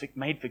 It's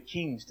made for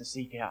kings to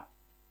seek out.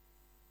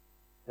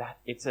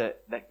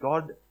 That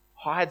God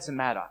hides the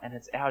matter, and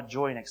it's our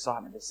joy and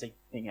excitement to seek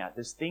the thing out.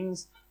 There's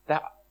things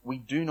that we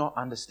do not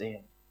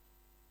understand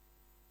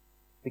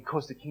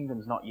because the kingdom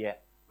is not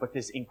yet, but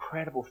there's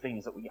incredible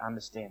things that we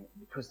understand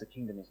because the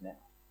kingdom is now.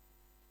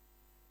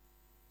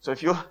 So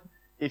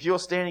if you're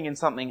standing in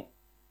something,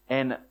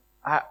 and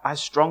I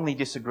strongly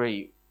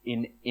disagree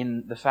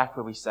in the fact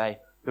where we say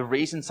the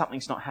reason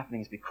something's not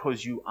happening is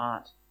because you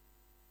aren't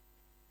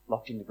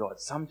locked into God.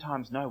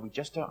 Sometimes, no, we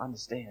just don't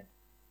understand.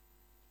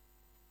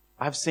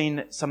 I've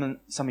seen some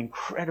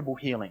incredible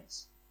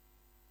healings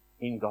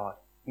in God.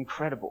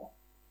 Incredible.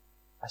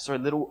 I saw a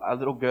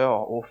little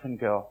girl, orphan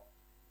girl,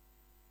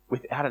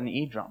 without an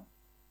eardrum.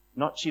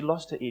 She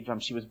lost her eardrum,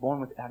 she was born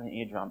without an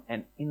eardrum,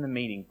 and in the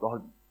meeting,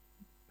 God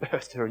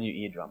birthed her a new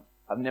eardrum.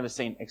 I've never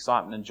seen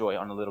excitement and joy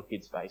on a little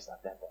kid's face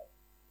like that day.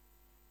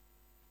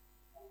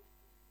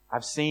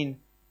 I've seen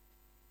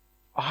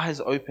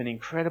eyes open,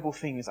 incredible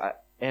things,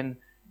 and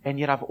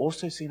yet I've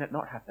also seen it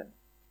not happen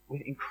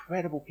with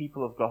incredible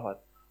people of God,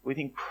 with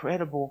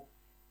incredible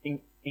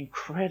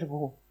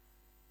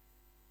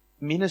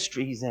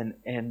ministries,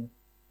 and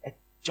it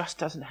just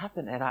doesn't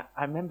happen. And I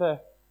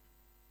remember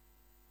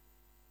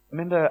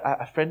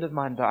a friend of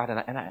mine died,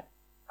 and I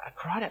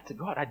cried out to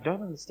God, I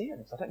don't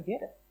understand this, I don't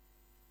get it.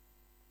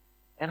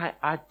 And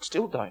I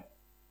still don't.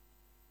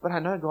 But I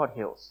know God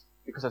heals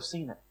because I've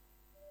seen it.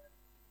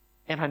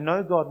 And I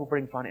know God will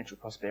bring financial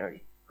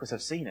prosperity because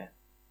I've seen it.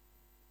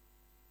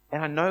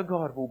 And I know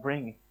God will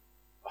bring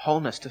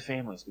wholeness to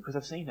families because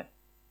I've seen it.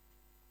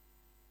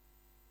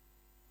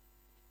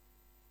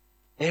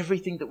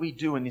 Everything that we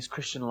do in this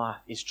Christian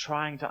life is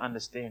trying to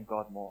understand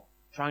God more,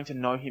 trying to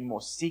know Him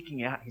more,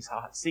 seeking out His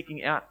heart,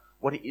 seeking out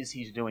what it is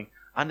He's doing,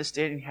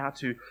 understanding how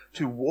to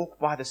walk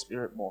by the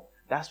Spirit more.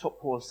 That's what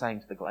Paul is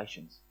saying to the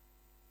Galatians.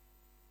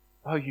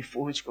 Oh, you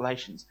foolish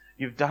Galatians,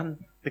 you've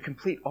done the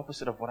complete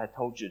opposite of what I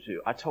told you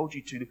to. I told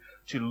you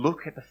to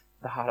look at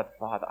the heart of the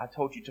Father. I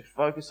told you to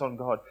focus on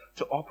God,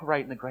 to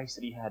operate in the grace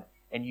that He had,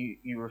 and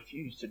you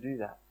refused to do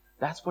that.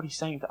 That's what He's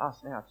saying to us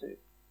now too.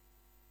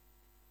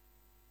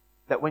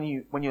 That when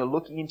you're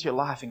looking into your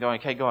life and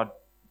going, okay, God,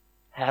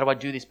 how do I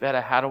do this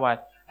better? How do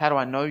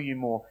I know you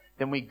more?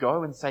 Then we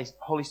go and say,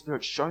 Holy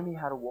Spirit, show me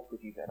how to walk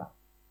with you better.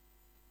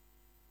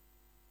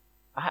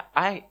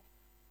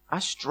 I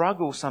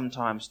struggle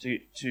sometimes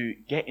to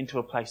get into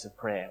a place of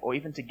prayer, or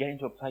even to get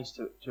into a place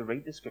to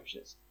read the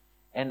Scriptures.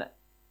 And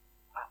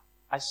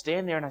I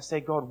stand there and I say,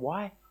 God,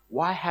 why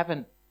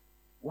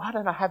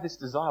don't I have this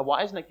desire?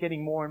 Why isn't it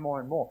getting more and more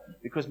and more?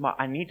 Because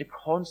I need to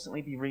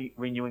constantly be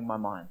renewing my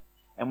mind.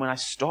 And when I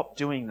stop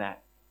doing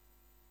that,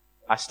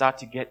 I start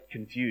to get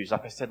confused.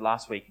 Like I said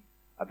last week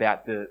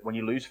about when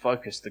you lose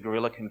focus, the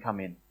gorilla can come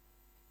in.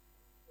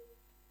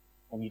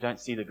 And you don't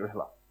see the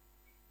gorilla.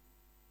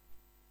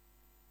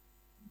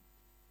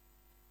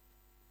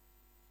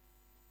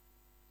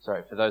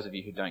 Sorry, for those of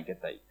you who don't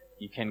get that,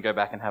 you can go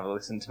back and have a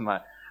listen to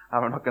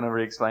I'm not going to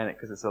re-explain it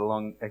because it's a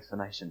long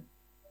explanation.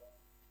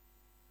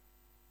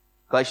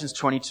 Galatians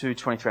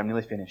 22:23, I'm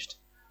nearly finished.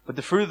 But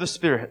the fruit of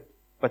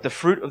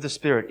the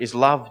Spirit is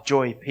love,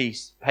 joy,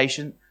 peace,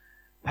 patience,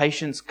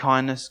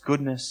 kindness,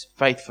 goodness,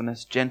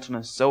 faithfulness,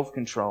 gentleness,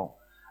 self-control.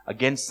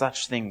 Against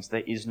such things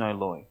there is no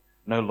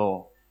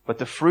law. But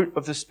the fruit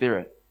of the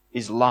Spirit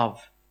is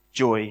love,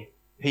 joy,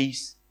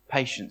 peace,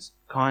 patience,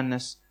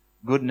 kindness,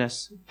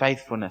 goodness,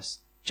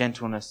 faithfulness,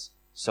 gentleness,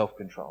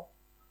 self-control.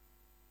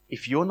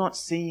 If you're not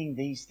seeing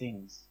these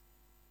things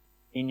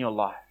in your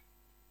life,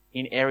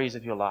 in areas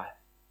of your life,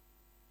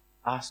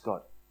 ask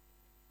God,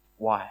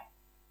 why?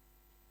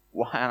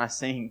 Why aren't I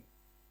seeing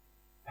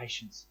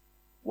patience?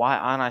 Why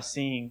aren't I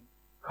seeing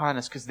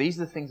kindness? Because these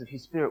are the things of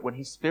His Spirit.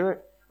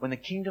 When the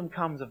kingdom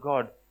comes of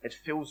God, it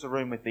fills the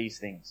room with these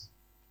things.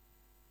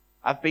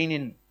 I've been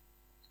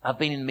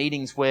in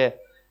meetings where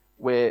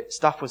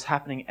stuff was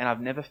happening and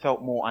I've never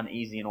felt more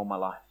uneasy in all my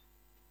life.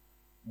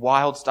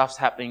 Wild stuff's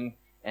happening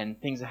and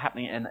things are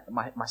happening and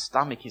my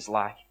stomach is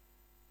like,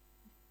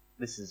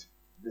 there's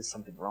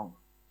something wrong.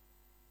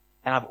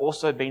 And I've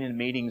also been in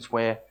meetings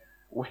where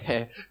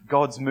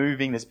God's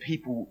moving, there's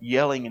people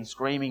yelling and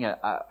screaming.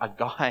 A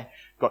guy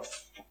got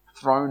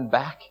thrown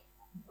back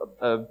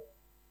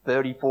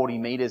 30, 40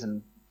 meters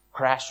and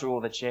crashed through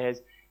all the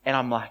chairs. And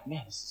I'm like,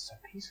 man, this is so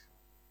peaceful.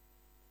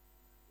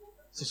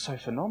 This is so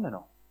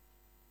phenomenal.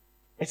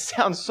 It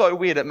sounds so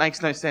weird, it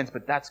makes no sense,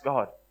 but that's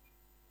God.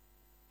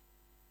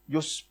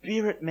 Your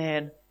spirit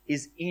man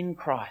is in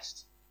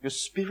Christ. Your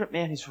spirit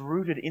man is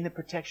rooted in the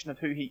protection of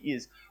who He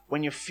is.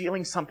 When you're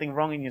feeling something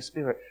wrong in your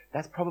spirit,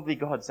 that's probably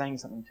God saying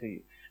something to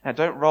you. Now,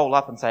 don't roll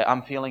up and say,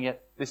 I'm feeling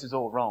it, this is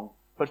all wrong.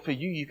 But for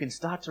you can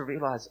start to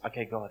realize,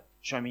 okay, God,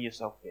 show me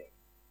yourself there.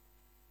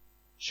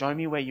 Show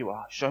me where you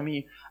are. Show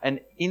me.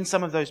 And in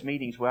some of those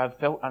meetings where I've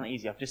felt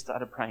uneasy, I've just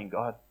started praying,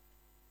 God,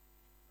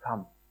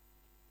 come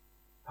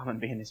and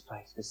be in this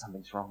place because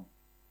something's wrong.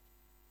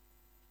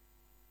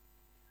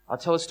 I'll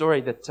tell a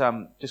story that,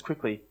 just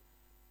quickly,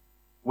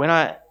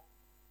 because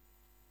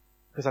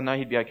I know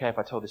he'd be okay if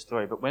I told this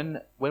story, but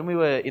when we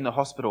were in the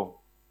hospital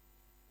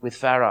with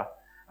Farah,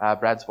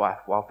 Brad's wife,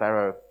 while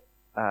Farah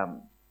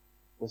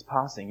was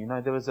passing, we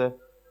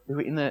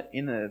were in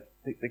the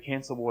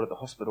cancer ward at the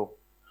hospital,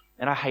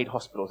 and I hate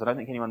hospitals. I don't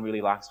think anyone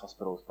really likes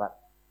hospitals, but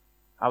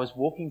I was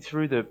walking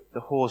through the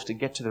halls to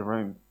get to the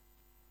room,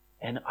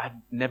 and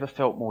I'd never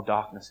felt more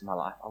darkness in my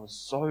life. I was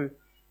so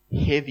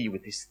heavy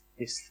with this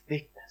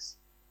thickness.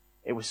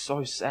 It was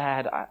so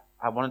sad.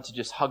 I wanted to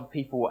just hug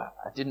people.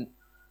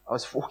 I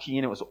was walking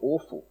in, it was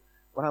awful.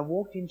 When I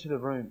walked into the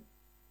room,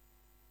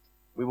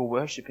 we were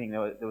worshipping.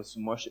 There was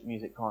some worship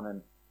music on,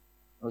 and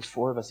there was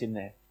 4 of us in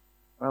there.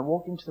 When I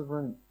walked into the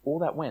room, all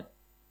that went.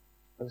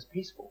 It was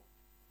peaceful.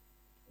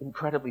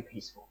 Incredibly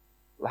peaceful.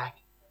 Like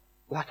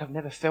I've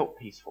never felt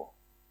peaceful.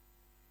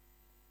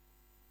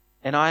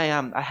 And I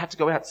had to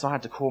go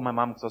outside to call my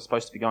mum because I was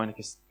supposed to be going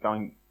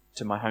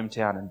to my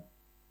hometown, and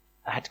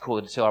I had to call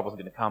her to tell her I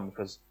wasn't going to come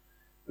because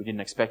we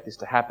didn't expect this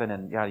to happen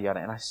and yada yada.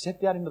 And I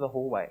stepped out into the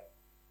hallway.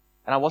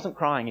 And I wasn't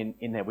crying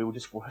in there. We were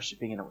just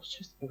worshipping, and it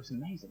was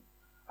amazing.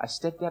 I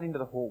stepped out into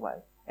the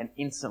hallway and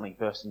instantly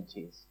burst into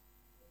tears.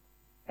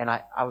 And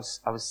I was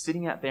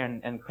sitting out there,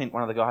 and Clint,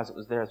 one of the guys that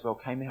was there as well,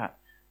 came out,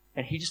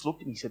 and he just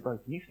looked at me and said, "Bro,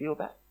 can you feel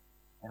that?"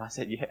 And I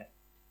said, "Yeah.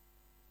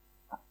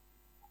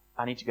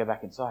 I need to go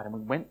back inside." And we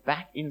went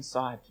back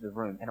inside to the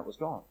room, and it was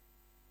gone.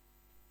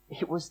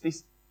 It was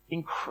this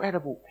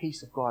incredible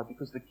peace of God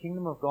because the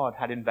kingdom of God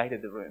had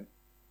invaded the room.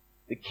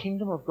 The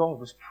kingdom of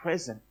God was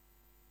present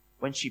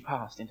when she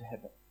passed into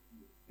heaven.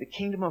 The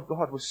kingdom of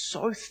God was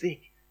so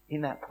thick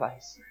in that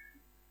place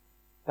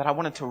that I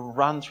wanted to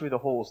run through the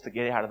halls to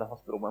get out of the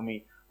hospital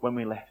when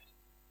we left.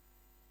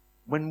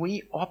 When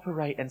we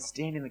operate and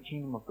stand in the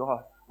kingdom of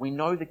God, we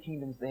know the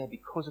kingdom's there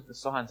because of the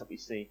signs that we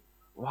see.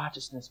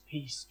 Righteousness,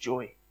 peace,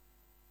 joy.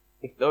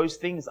 If those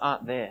things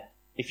aren't there,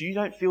 if you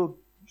don't feel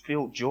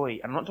joy,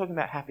 and I'm not talking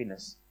about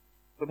happiness,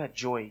 I'm talking about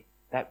joy,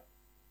 that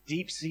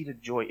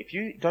deep-seated joy. If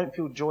you don't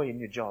feel joy in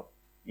your job,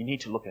 you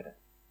need to look at it.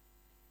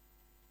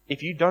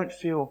 If you don't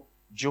feel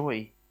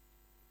joy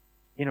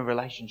in a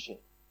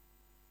relationship,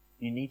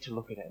 you need to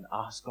look at it and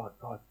ask God,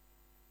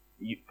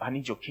 I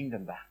need your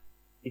kingdom back.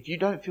 If you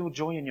don't feel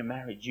joy in your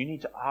marriage, you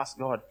need to ask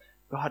God,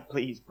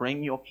 please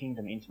bring your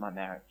kingdom into my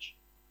marriage.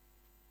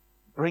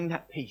 Bring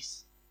that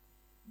peace.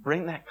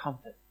 Bring that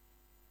comfort.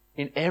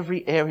 In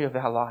every area of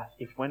our life,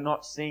 if we're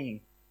not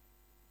seeing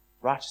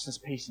righteousness,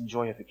 peace, and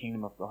joy of the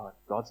kingdom of God,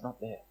 God's not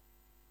there.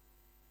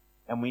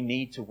 And we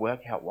need to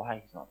work out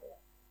why He's not there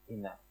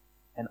in that.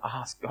 And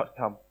ask God to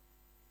come.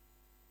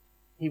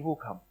 He will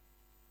come.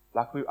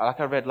 Like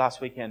I read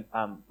last weekend,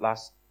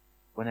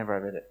 whenever I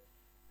read it,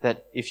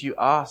 that if you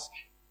ask,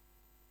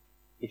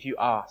 He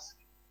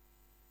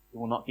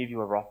will not give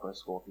you a rock or a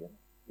scorpion.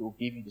 He will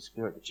give you the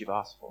Spirit that you've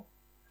asked for.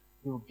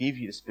 He will give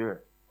you the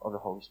Spirit of the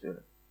Holy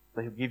Spirit.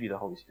 So He'll give you the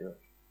Holy Spirit.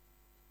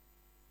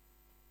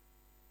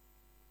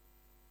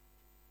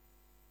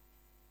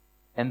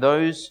 And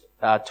those,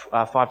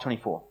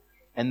 5:24,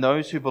 and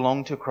those who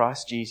belong to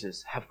Christ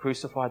Jesus have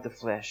crucified the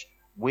flesh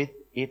with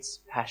its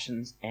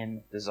passions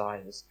and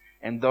desires.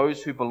 And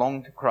those who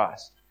belong to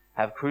Christ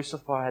have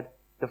crucified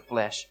the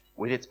flesh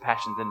with its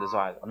passions and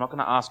desires. I'm not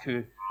going to ask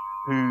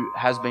who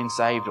has been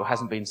saved or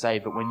hasn't been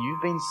saved, but when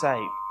you've been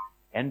saved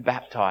and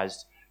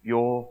baptized,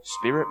 your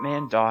spirit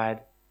man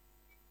died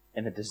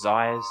and the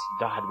desires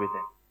died with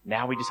it.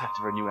 Now we just have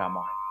to renew our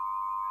mind.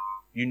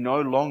 You no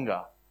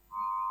longer,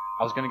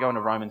 I was going to go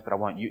into Romans, but I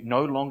won't. You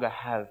no longer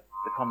have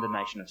the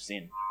condemnation of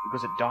sin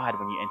because it died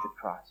when you entered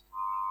Christ.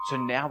 So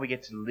now we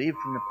get to live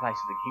from the place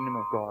of the kingdom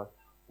of God,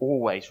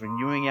 always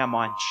renewing our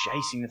mind,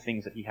 chasing the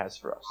things that He has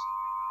for us.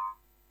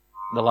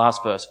 The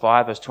last verse,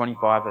 5, verse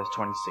 25, verse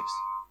 26.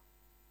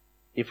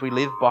 If we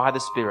live by the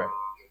Spirit,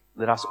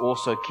 let us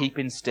also keep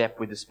in step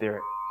with the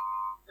Spirit.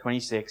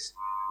 26.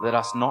 Let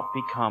us not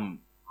become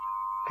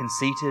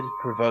conceited,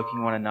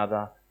 provoking one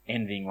another,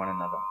 envying one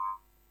another.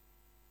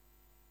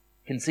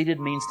 Conceited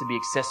means to be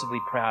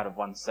excessively proud of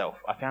oneself.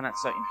 I found that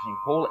so interesting.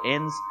 Paul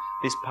ends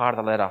this part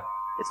of the letter.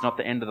 It's not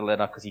the end of the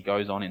letter because he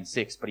goes on in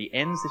 6, but he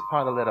ends this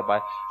part of the letter by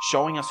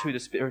showing us who the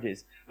Spirit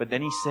is. But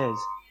then he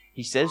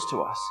says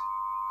to us,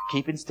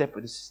 keep in step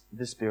with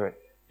the Spirit.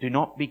 Do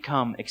not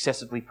become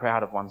excessively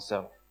proud of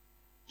oneself.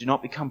 Do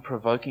not become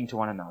provoking to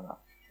one another.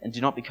 And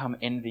do not become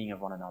envying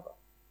of one another.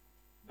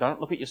 Don't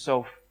look at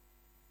yourself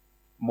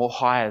more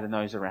higher than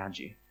those around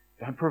you.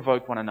 Don't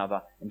provoke one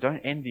another and don't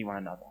envy one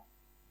another.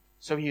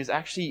 So he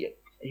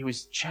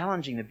was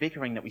challenging the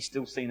bickering that we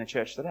still see in the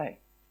church today.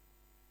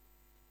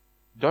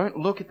 Don't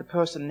look at the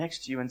person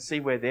next to you and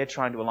see where they're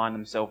trying to align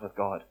themselves with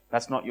God.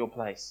 That's not your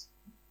place.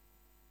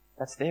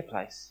 That's their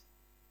place.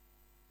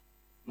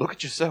 Look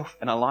at yourself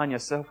and align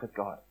yourself with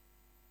God.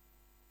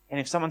 And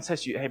if someone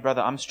says to you, hey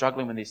brother, I'm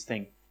struggling with this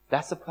thing,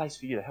 that's the place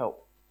for you to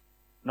help,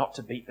 not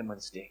to beat them with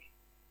a stick.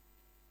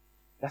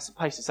 That's the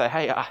place to say,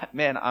 hey,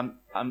 man,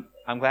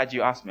 I'm glad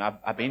you asked me.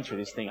 I've been through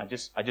this thing. I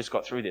just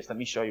got through this. Let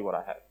me show you what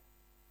I have.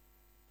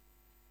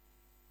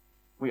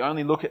 We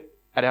only look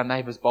at our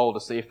neighbour's bowl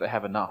to see if they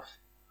have enough.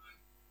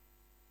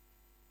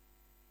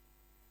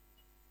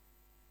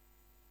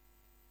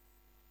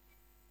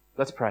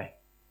 Let's pray.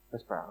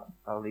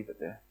 I'll leave it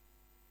there.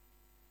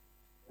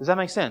 Does that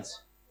make sense?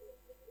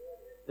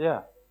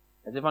 Yeah.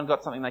 Has everyone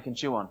got something they can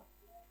chew on?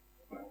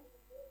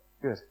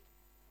 Good.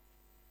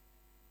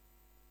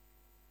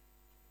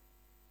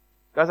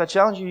 Guys, I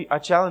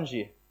challenge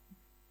you,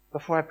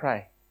 before I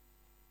pray,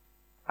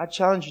 I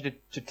challenge you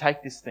to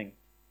take this thing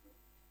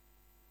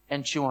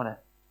and chew on it.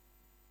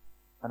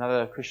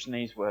 Another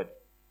Christianese word.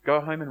 Go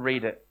home and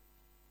read it.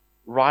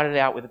 Write it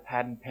out with a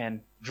pad and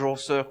pen. Draw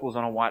circles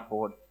on a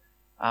whiteboard.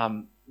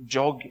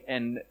 Jog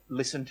and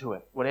listen to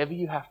it. Whatever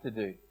you have to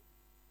do.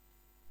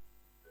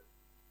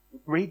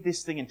 Read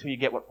this thing until you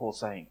get what Paul's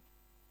saying.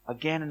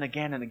 Again and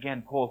again and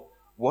again, Paul,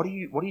 what are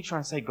you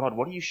trying to say, God?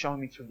 What are you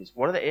showing me through this?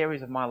 What are the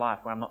areas of my life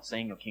where I'm not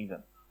seeing your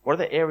kingdom? What are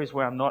the areas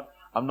where I'm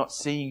not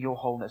seeing your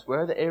wholeness? Where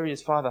are the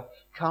areas, Father,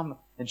 come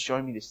and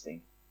show me this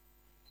thing?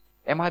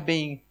 Am I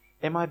being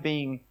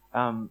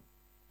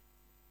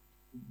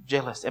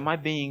jealous? Am I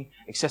being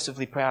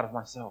excessively proud of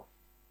myself?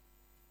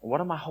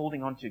 What am I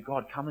holding on to?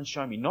 God, come and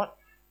show me.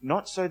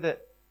 Not so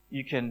that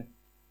you can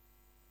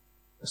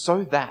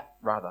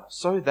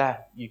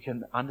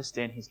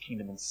understand His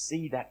kingdom and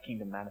see that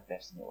kingdom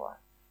manifest in your life.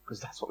 Because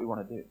that's what we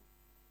want to do.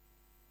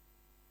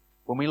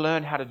 When we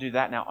learn how to do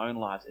that in our own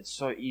lives, it's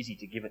so easy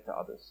to give it to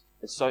others.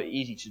 It's so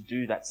easy to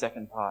do that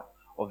second part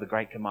of the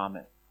great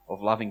commandment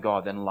of loving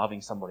God then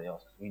loving somebody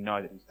else. Because we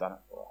know that He's done it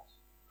for us.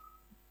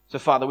 So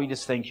Father, we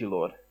just thank you,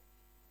 Lord.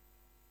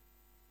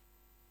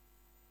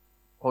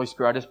 Holy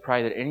Spirit, I just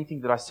pray that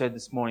anything that I said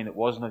this morning that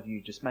wasn't of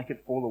you, just make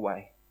it fall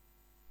away.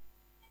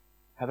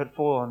 Have it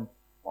fall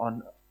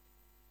on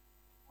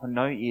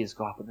no ears,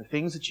 God, but the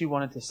things that you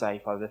wanted to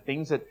say, Father, the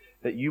things that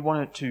you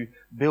wanted to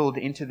build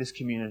into this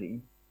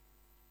community,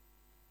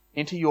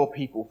 into your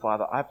people,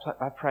 Father,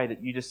 I pray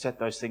that you just set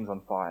those things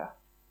on fire.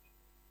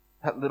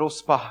 That little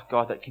spark,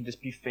 God, that can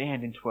just be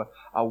fanned into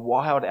a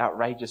wild,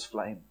 outrageous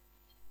flame.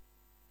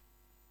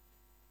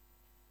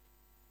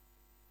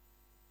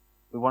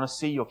 We want to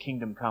see your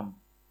kingdom come.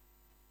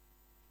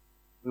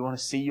 We want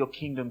to see your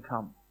kingdom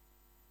come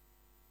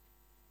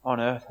on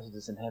earth as it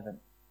is in heaven.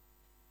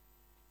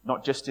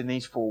 Not just in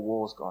these four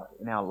walls, God,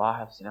 in our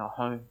lives, in our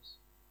homes,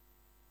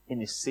 in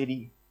this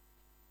city,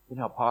 in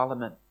our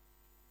parliament,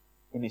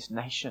 in this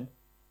nation,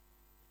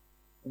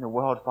 in the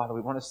world, Father.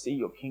 We want to see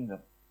your kingdom.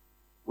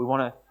 We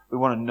want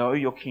to know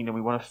your kingdom.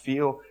 We want to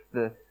feel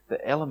the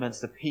elements,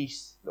 the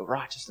peace, the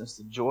righteousness,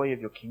 the joy of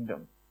your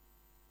kingdom.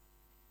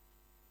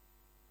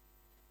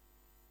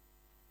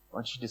 Why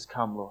don't you just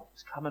come, Lord?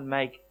 Just come and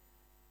make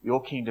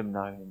your kingdom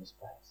known in this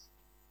place.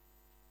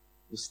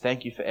 Just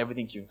thank you for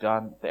everything you've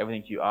done, for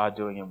everything you are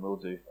doing and will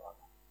do, Father.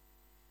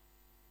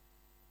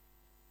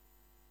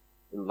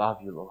 We love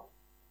you, Lord.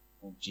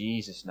 In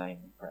Jesus' name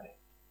we pray.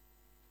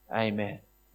 Amen.